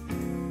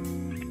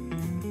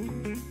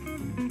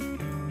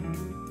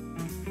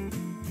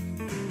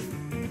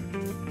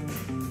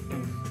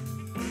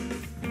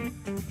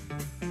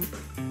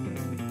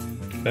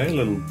 Okay, a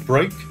little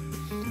break.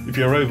 If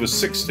you're over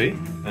 60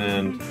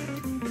 and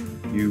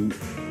you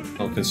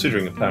are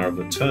considering a power of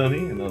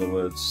attorney, in other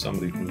words,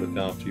 somebody can look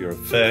after your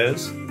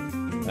affairs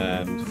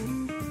and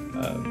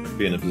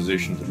be in a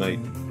position to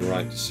make the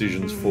right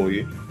decisions for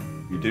you,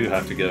 you do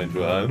have to go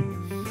into a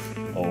home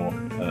or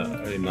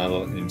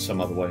in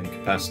some other way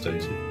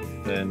incapacitated,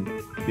 then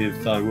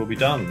give thy will be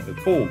done. A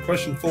call.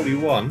 Question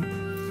 41.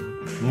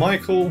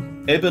 Michael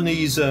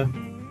Ebenezer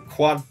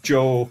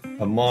Kwadwo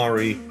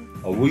Amari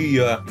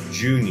Awuya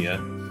Jr.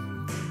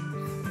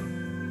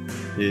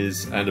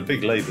 is, and a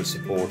big Labour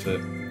supporter.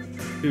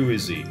 Who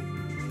is he?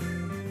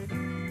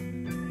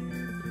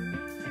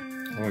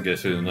 I won't go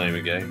through the name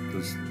again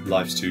because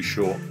life's too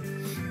short.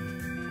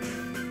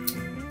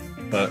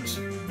 But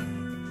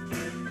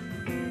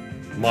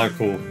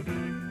Michael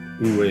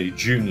Uwe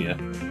Jr.,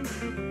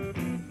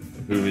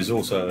 who is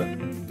also a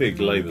big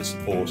Labour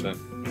supporter,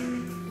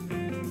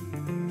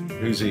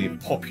 who's he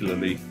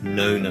popularly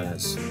known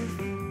as?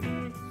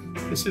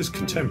 This is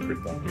contemporary,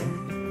 by the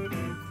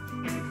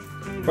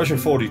way. Question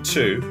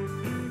 42.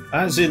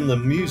 As in the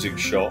music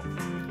shop,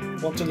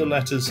 what do the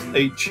letters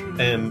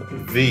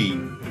HMV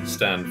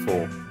stand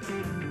for?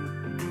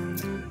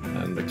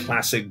 And the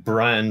classic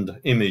brand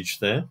image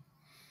there.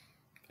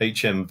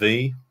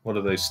 HMV, what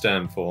do they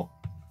stand for?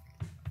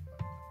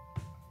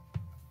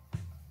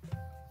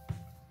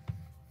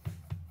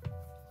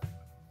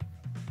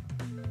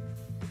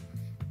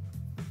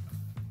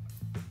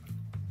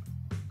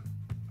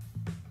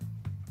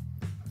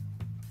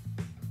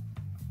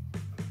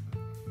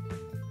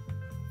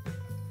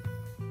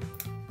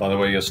 By the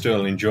way, you're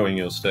still enjoying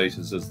your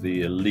status as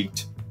the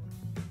elite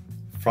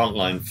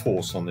frontline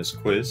force on this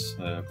quiz.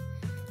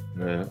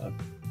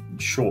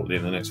 Shortly,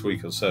 in the next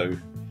week or so,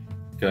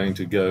 going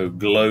to go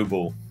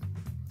global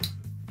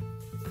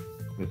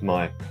with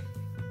my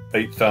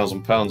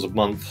 £8,000 a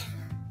month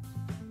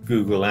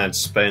Google ad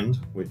spend,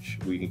 which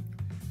we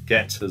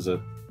get as a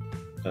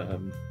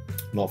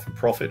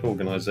not-for-profit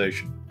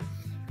organisation.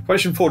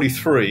 Question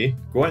 43.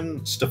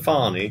 Gwen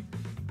Stefani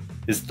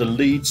is the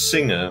lead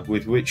singer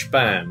with which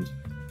band?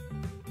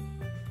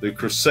 The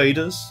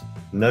Crusaders,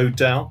 No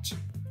Doubt,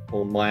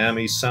 or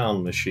Miami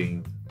Sound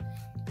Machine?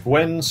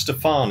 Gwen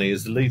Stefani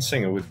is the lead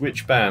singer with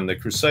which band? The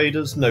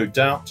Crusaders, No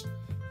Doubt,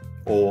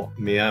 or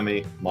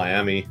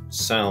Miami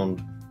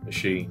Sound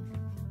Machine?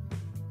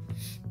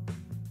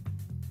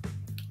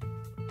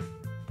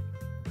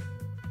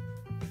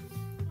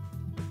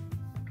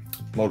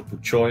 Multiple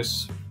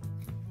choice.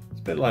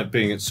 It's a bit like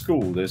being at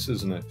school, this,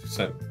 isn't it?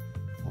 Except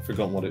I've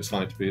forgotten what it's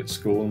like to be at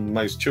school, and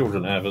most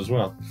children have as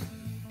well.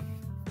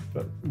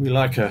 But we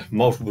like a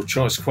multiple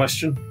choice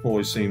question,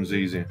 always seems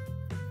easier.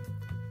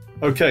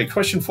 Okay,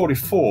 question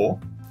 44.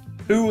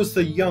 Who was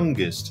the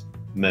youngest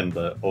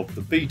member of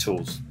the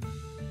Beatles?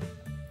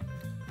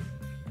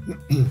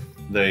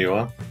 There you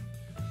are.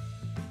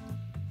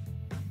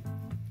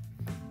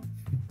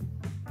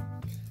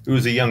 Who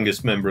was the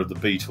youngest member of the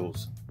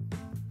Beatles?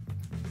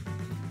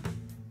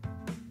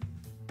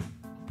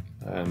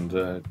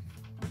 And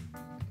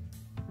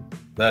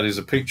that is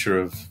a picture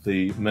of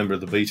the member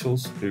of the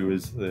Beatles who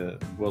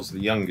was the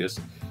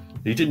youngest.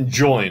 He didn't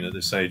join at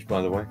this age,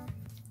 by the way.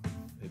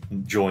 They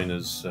didn't join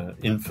as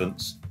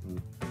infants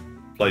and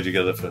play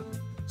together for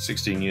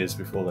 16 years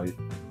before they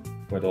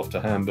went off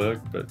to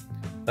Hamburg. But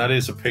that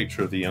is a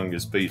picture of the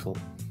youngest Beatle.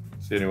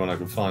 It's the only one I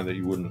can find that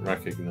you wouldn't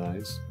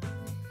recognise.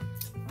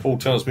 Paul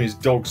tells me his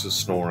dogs are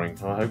snoring.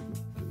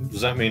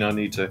 Does that mean I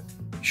need to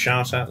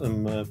shout at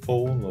them,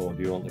 Paul, or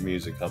do you want the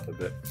music up a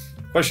bit?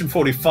 Question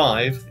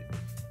 45.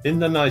 In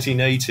the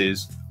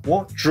 1980s,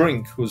 what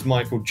drink was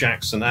Michael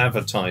Jackson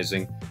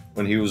advertising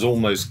when he was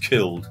almost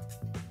killed?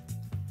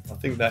 I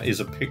think that is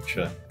a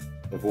picture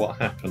of what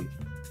happened.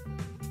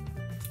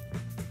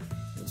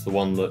 It's the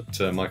one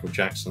that Michael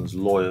Jackson's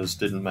lawyers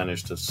didn't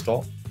manage to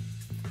stop.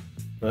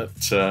 But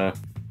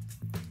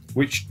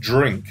which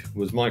drink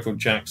was Michael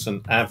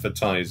Jackson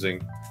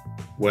advertising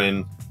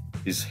when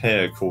his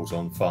hair caught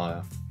on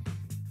fire?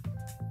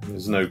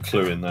 There's no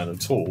clue in that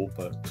at all,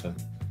 but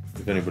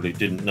if anybody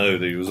didn't know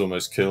that he was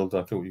almost killed,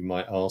 I thought you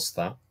might ask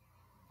that.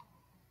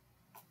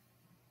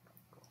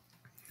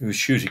 He was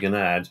shooting an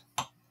ad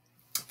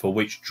for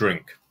which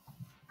drink?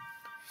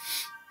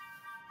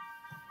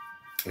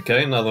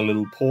 Okay, another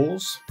little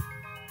pause.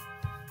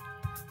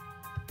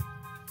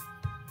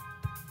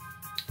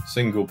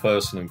 Single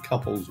person and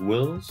couples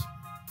wills.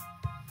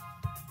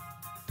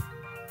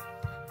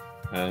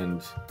 And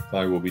if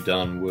I will be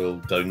done, we'll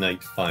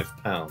donate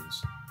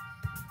 £5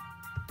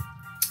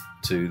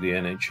 to the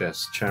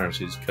NHS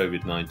Charities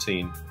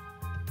COVID-19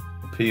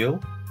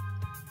 appeal.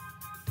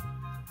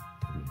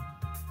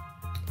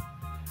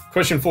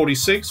 Question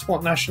 46.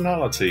 What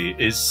nationality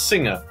is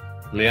singer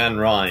Leanne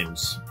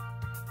Rimes?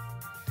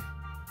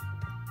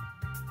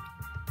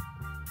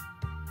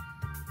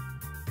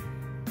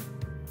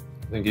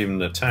 I think even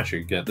Natasha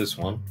could get this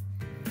one.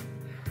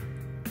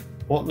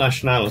 What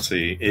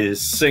nationality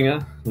is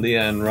singer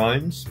Leanne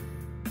Rimes?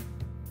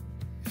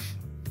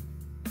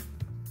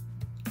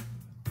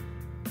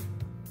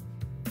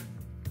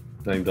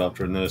 Named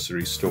after a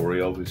nursery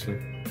story, obviously.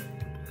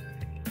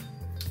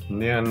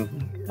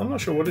 Leanne, I'm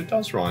not sure what it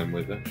does rhyme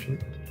with, actually.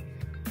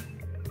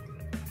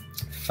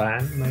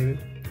 Fan, maybe?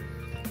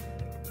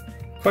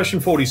 Question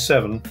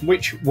 47.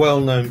 Which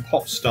well-known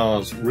pop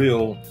star's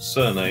real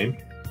surname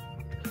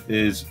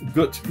is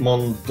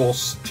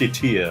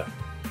Gutmundosdottir?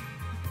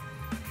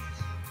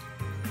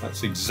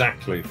 That's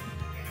exactly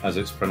as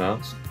it's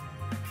pronounced.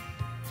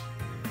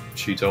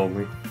 She told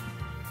me.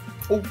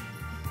 Oh,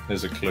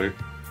 there's a clue.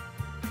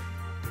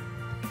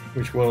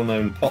 Which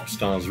well-known pop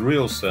star's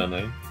real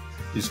surname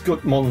is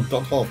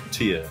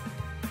Gutmundosdottir?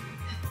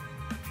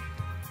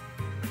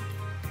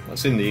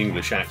 That's in the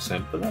English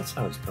accent, but that's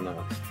how it's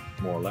pronounced,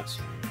 more or less.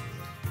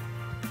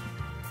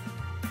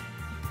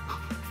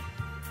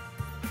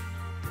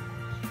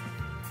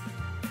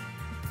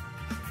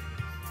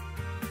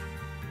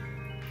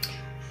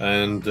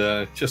 And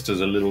just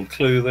as a little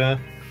clue there,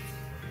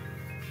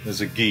 there's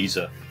a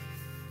geezer.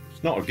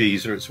 It's not a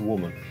geezer, it's a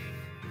woman.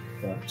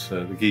 But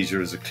the geezer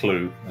is a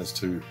clue as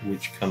to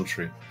which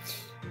country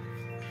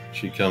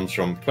she comes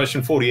from.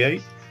 Question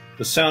 48.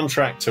 The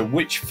soundtrack to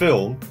which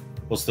film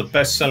was the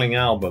best-selling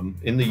album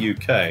in the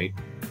UK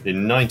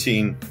in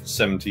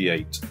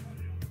 1978?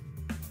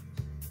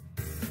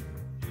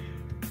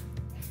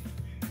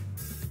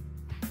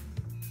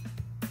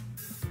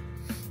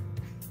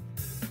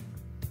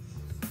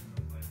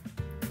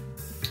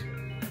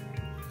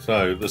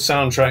 So, the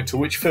soundtrack to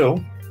which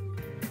film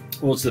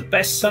was the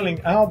best-selling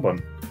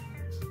album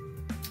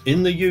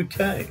in the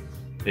UK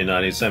in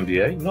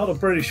 1978? Not a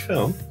British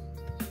film.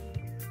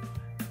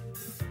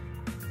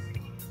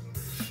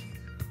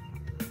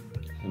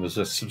 And there's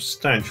a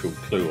substantial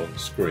clue on the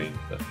screen,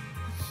 but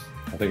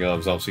I think I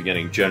was obviously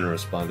getting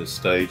generous by this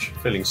stage.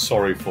 Feeling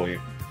sorry for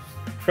you.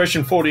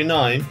 Question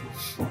 49.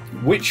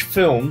 Which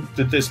film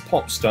did this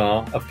pop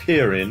star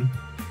appear in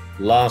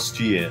last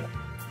year?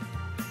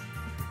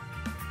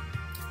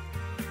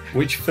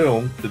 Which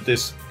film did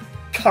this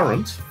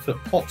current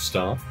pop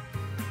star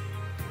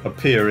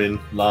appear in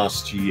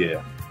last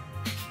year?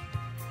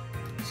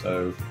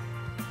 So,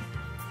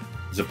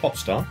 he's a pop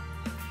star,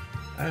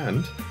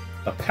 and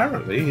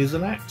apparently he's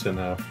an actor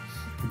now.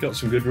 We got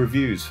some good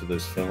reviews for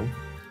this film,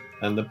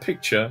 and the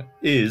picture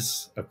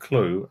is a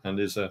clue and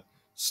is a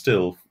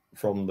still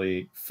from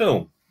the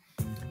film.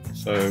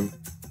 So,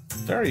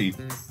 very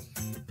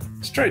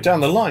straight down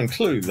the line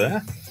clue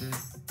there.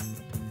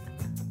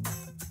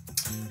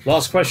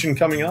 Last question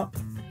coming up.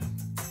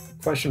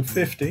 Question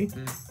 50.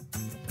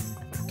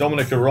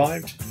 Dominic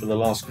arrived for the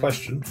last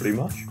question, pretty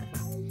much.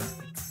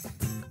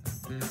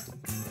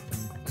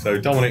 So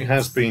Dominic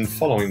has been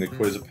following the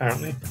quiz,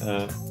 apparently,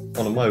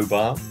 on a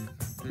mobile,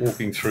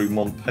 walking through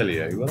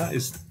Montpellier. Well, that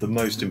is the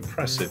most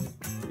impressive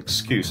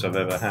excuse I've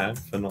ever had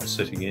for not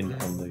sitting in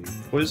on the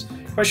quiz.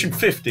 Question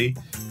 50.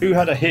 Who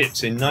had a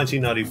hit in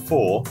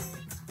 1994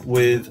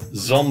 with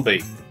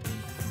Zombie?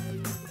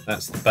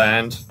 That's the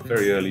band.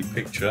 Very early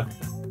picture.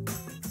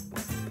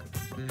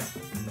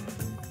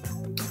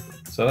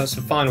 So that's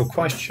the final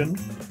question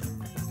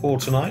for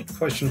tonight.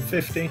 Question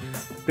 50.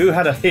 Who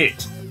had a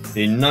hit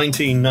in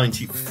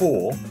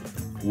 1994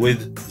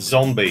 with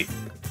Zombie?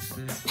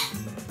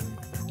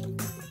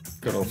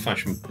 Good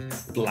old-fashioned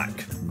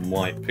black and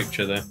white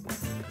picture there.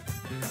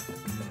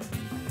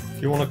 If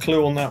you want a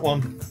clue on that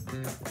one,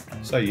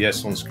 say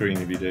yes on screen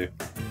if you do.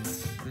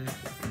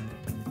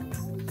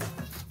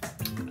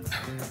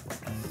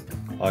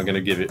 I'm going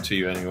to give it to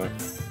you anyway.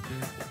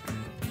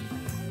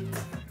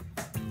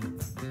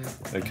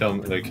 They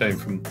came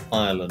from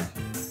Ireland.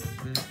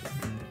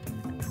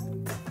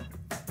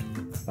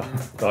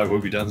 I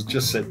will be done.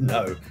 Just said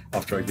no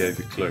after I gave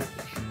the clue.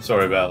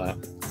 Sorry about that.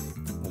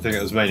 I think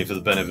it was mainly for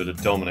the benefit of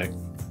Dominic.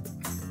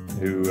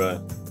 who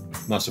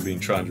must have been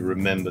trying to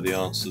remember the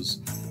answers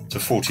to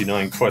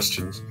 49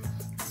 questions,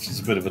 which is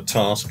a bit of a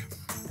task.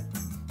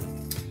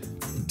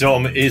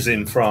 Dom is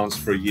in France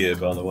for a year,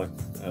 by the way,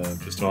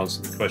 just to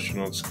answer the question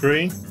on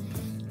screen.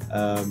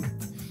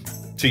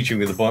 Teaching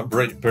with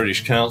the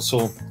British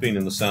Council, been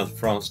in the south of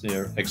France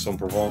near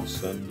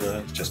Aix-en-Provence,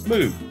 and just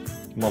moved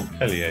to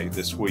Montpellier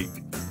this week.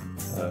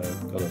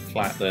 Got a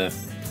flat there,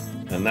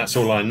 and that's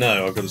all I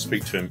know. I've got to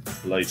speak to him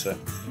later.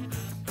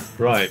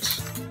 Right,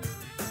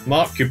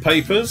 mark your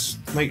papers,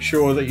 make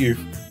sure that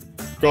you've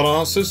got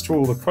answers to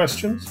all the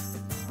questions.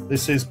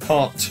 This is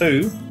part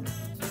 2.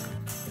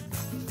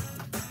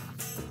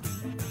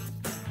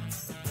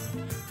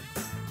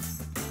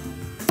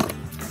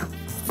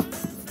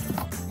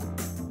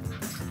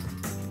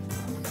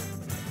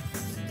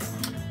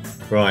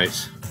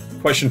 Right,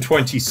 question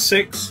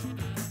 26,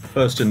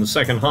 first in the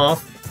second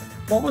half.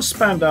 What was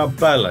Spandau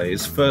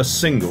Ballet's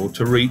first single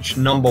to reach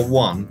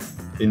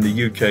 #1 in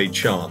the UK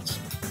charts?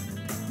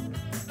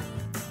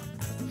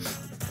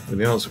 And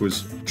the answer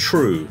was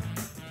True.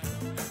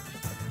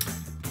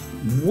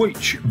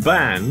 Which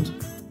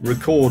band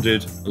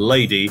recorded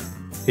Lady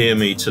Hear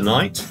Me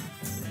Tonight?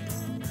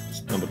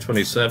 It's number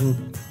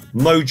 27.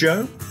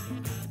 Mojo.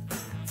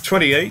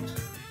 28.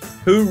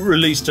 Who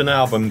released an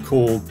album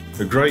called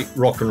The Great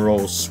Rock and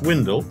Roll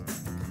Swindle?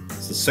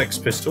 It's the Sex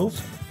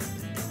Pistols.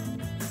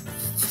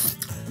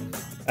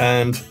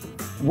 And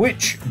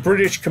which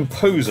British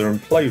composer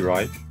and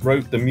playwright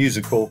wrote the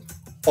musical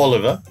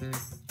Oliver?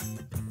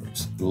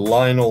 It's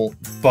Lionel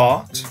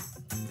Bart,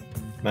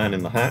 Man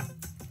in the Hat.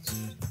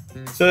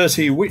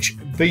 30. Which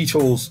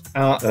Beatles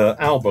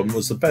album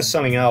was the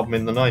best-selling album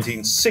in the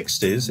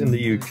 1960s in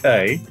the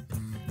UK?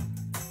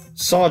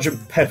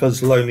 Sgt.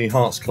 Pepper's Lonely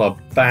Hearts Club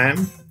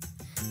Band.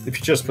 If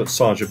you just put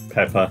Sgt.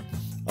 Pepper,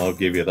 I'll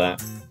give you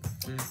that.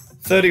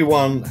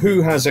 31.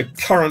 Who has a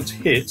current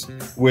hit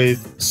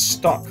with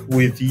Stuck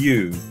With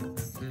You?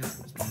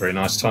 It's not a very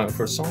nice title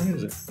for a song,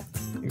 is it?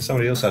 I think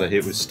somebody else had a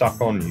hit with Stuck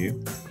On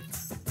You.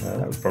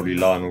 That was probably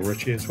Lionel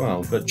Richie as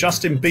well. But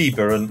Justin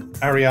Bieber and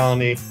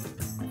Ariana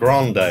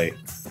Grande.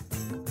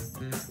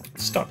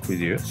 Stuck With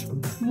You. It's a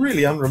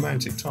really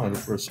unromantic title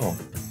for a song.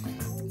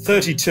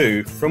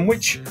 32. From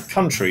which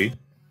country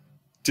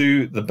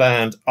do the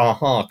band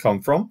Aha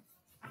come from?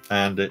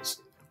 And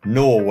it's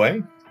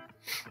Norway.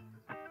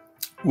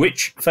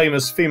 Which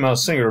famous female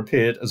singer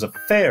appeared as a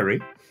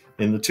fairy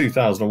in the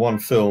 2001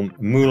 film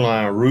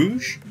Moulin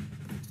Rouge?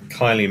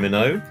 Kylie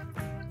Minogue.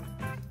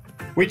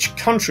 Which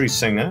country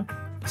singer,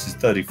 this is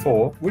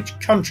 34, which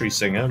country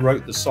singer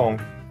wrote the song,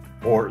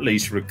 or at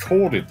least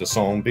recorded the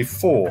song,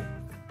 before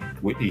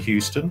Whitney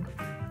Houston?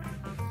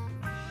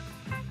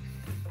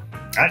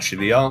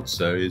 Actually, the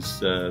answer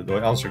I'm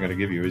going to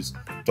give you is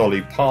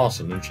Dolly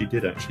Parton, and she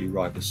did actually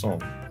write the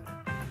song.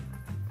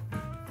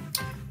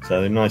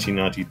 So in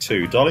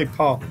 1992, Dolly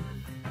Parton,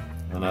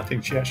 and I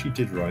think she actually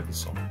did write the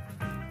song.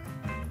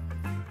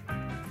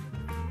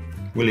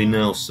 Willie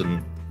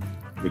Nelson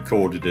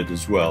recorded it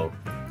as well.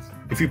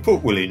 If you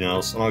put Willie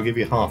Nelson, I'll give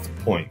you half a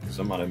point,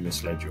 because I might have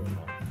misled you on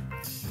that.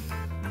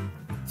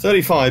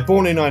 35.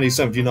 Born in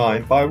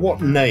 1979, by what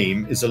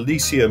name is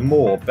Alicia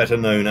Moore better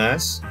known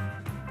as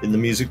in the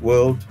music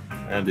world?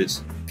 And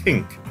it's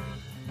Pink.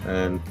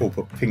 And Paul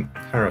put Pink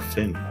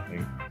Paraffin, I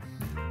think,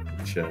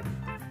 which,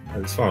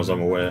 as far as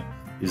I'm aware,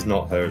 is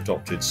not her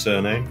adopted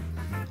surname,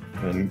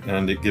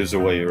 and it gives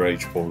away your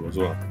age, Paul, as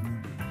well.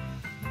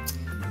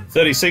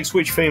 36.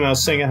 Which female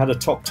singer had a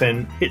top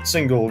 10 hit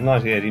single in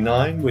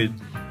 1989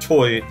 with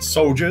Toy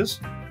Soldiers?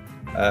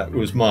 It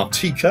was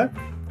Martika.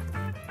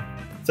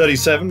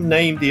 37.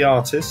 Name the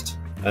artist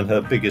and her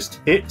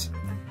biggest hit.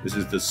 This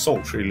is the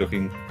sultry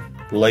looking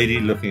lady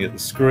looking at the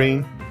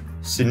screen.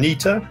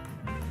 Sinita.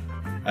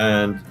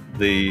 And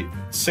the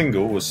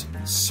single was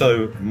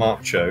So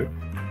Macho,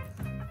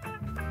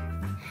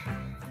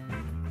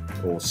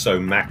 or So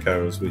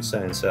Maco, as we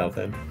say in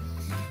Southend,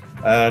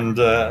 and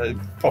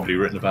probably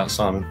written about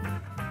Simon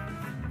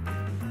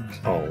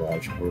Cowell,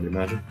 I would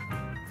imagine.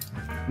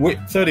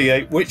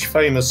 38. Which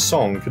famous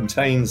song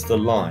contains the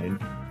line,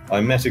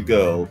 I met a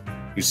girl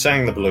who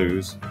sang the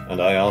blues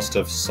and I asked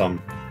her for some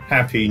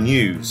happy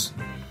news?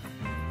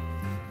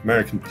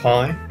 American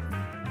Pie.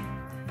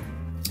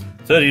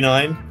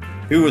 39.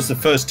 Who was the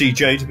first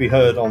DJ to be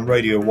heard on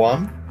Radio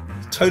 1?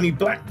 Tony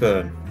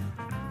Blackburn.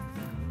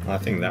 I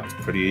think that was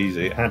pretty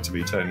easy. It had to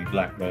be Tony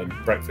Blackburn,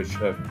 Breakfast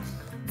Show.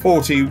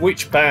 40.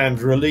 Which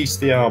band released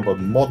the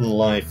album Modern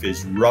Life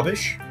Is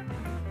Rubbish?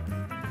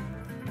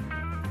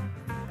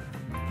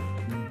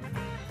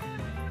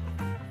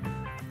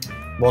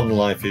 Modern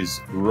Life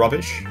Is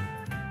Rubbish.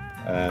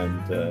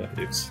 And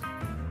it's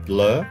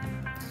Blur.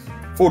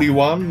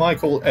 41.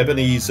 Michael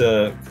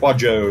Ebenezer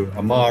Quadjo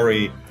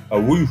Amari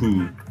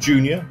Awuhu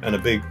Jr. and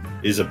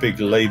is a big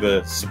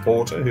Labour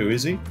supporter. Who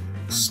is he?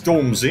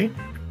 Stormzy.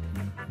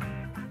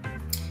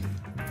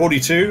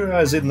 42.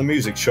 As in the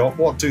music shop,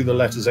 what do the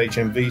letters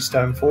HMV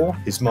stand for?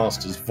 His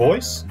master's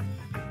voice.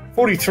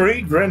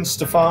 43. Gwen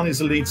Stefani is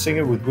the lead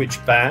singer with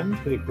which band?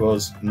 It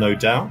was No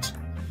Doubt.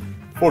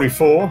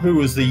 44. Who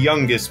was the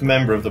youngest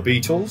member of the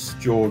Beatles?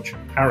 George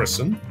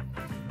Harrison.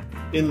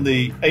 In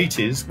the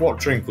 80s, what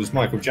drink was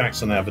Michael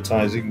Jackson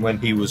advertising when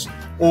he was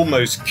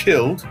almost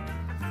killed?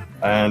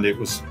 And it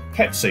was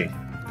Pepsi.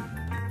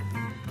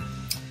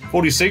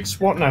 46.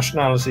 What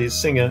nationality is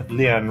singer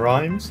Leanne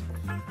Rimes?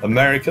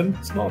 American.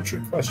 It's not a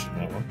trick question,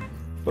 that one.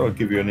 But I'll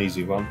give you an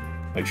easy one.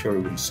 Make sure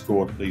everybody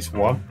scored at least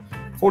one.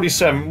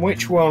 47.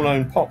 Which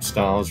well-known pop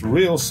star's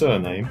real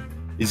surname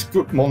is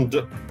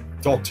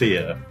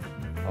Gudmundsdottir?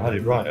 I had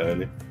it right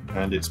earlier,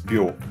 and it's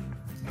Bjork.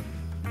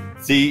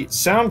 The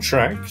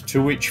soundtrack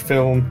to which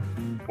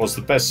film was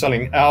the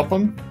best-selling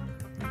album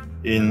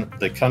in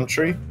the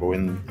country, or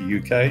in the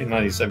UK in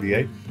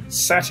 1978?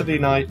 Saturday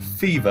Night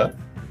Fever.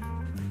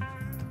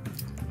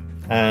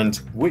 And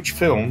which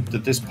film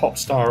did this pop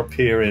star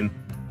appear in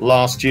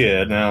last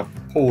year? Now,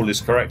 Paul is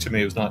correcting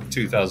me, it was like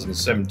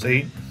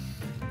 2017.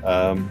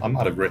 I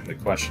might have written the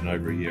question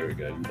over a year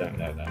ago, you don't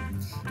know that.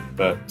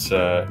 But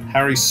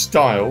Harry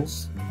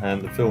Styles, and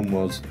the film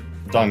was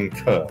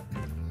Dunkirk.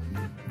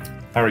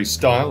 Harry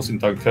Styles in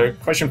Dunkirk.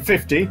 Question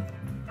 50.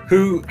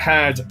 Who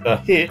had a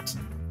hit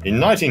in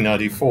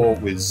 1994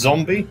 with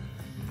Zombie?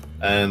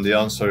 And the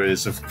answer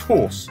is, of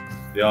course,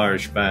 the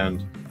Irish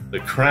band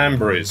The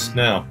Cranberries.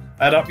 Now,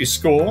 add up your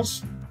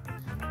scores,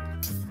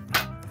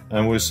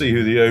 and we'll see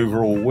who the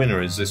overall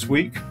winner is this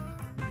week.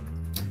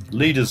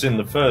 Leaders in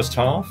the first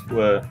half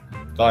were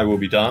I Will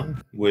Be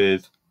Done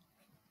with,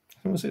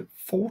 what was it,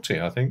 40,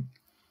 I think.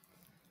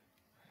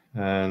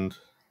 And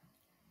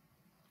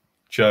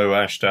Joe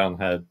Ashdown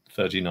had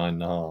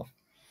 39.5.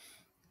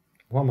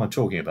 What am I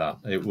talking about?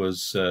 It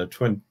was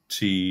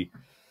 20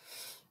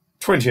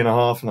 and a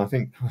half, and I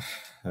think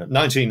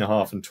 19 and a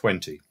half and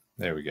 20.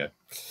 There we go.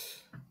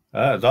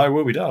 I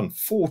Will Be Done,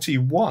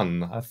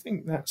 41. I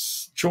think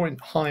that's joint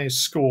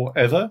highest score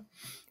ever.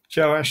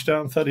 Joe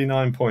Ashdown,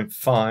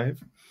 39.5.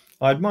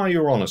 I admire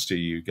your honesty,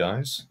 you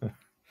guys.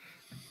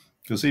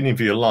 Because even if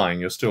you're lying,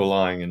 you're still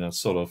lying in a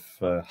sort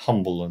of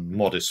humble and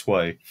modest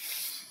way.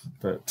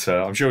 But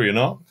I'm sure you're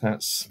not.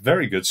 That's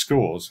very good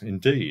scores,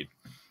 indeed.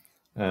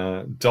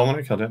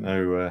 Dominic, I don't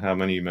know how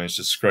many you managed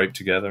to scrape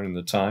together in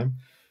the time.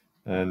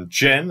 And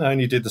Jen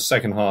only did the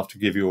second half to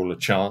give you all a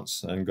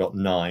chance and got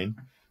 9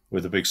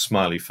 with a big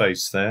smiley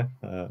face there.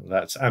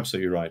 That's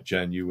absolutely right,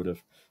 Jen. You would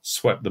have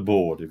swept the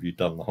board if you'd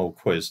done the whole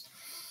quiz.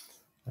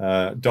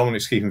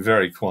 Dominic's keeping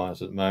very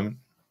quiet at the moment.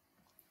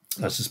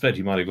 I suspect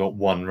he might have got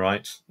 1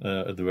 right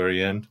at the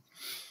very end.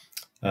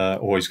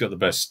 Or he's got the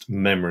best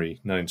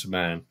memory known to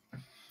man.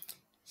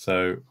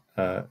 So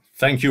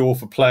thank you all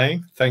for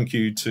playing. Thank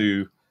you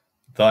to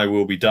Thy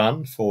Will Be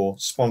Done for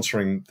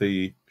sponsoring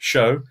the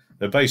show.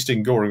 They're based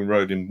in Goring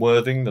Road in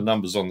Worthing. The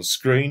number's on the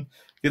screen.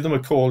 Give them a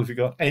call if you've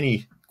got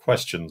any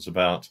questions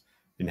about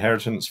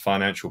inheritance,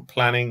 financial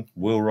planning,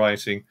 will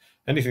writing,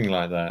 anything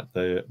like that.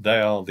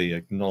 They are the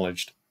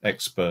acknowledged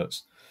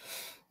experts.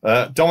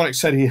 Dominic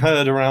said he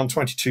heard around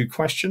 22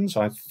 questions,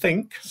 I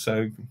think.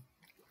 So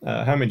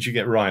how many did you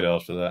get right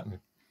after that?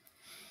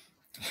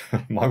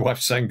 My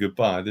wife's saying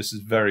goodbye. This is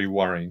very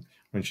worrying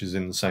when she's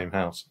in the same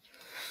house.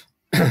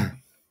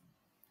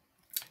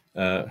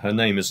 Her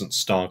name isn't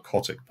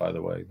Starcotic, by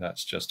the way.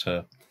 That's just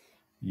her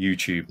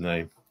YouTube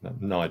name.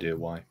 No idea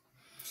why.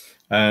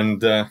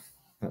 And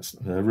that's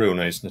her real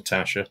name is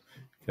Natasha,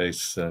 in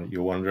case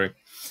you're wondering.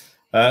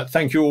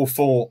 Thank you all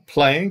for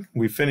playing.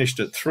 We finished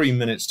at 3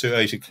 minutes to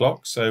 8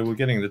 o'clock, so we're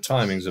getting the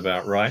timings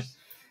about right.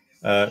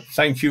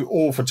 Thank you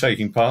all for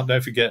taking part.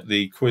 Don't forget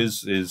the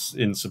quiz is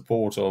in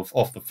support of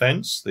Off the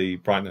Fence, the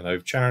Brighton and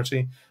Hove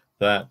charity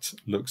that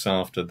looks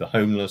after the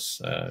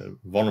homeless,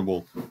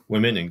 vulnerable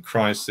women in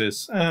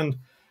crisis, and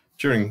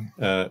during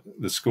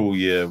the school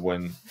year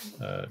when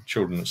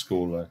children at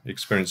school are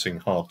experiencing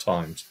hard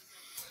times.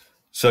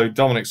 So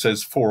Dominic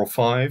says 4 or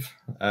 5,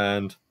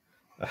 and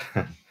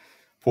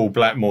Paul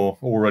Blackmore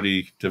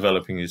already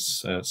developing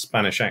his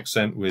Spanish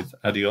accent with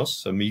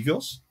adios,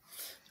 amigos.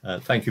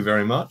 Thank you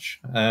very much.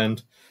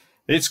 And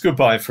it's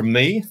goodbye from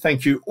me.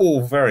 Thank you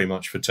all very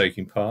much for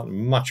taking part.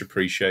 Much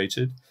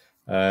appreciated.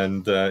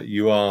 And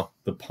you are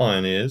the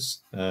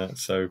pioneers.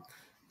 So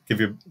give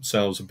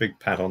yourselves a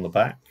big pat on the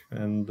back.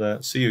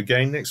 And see you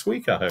again next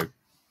week, I hope.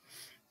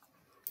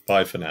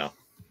 Bye for now.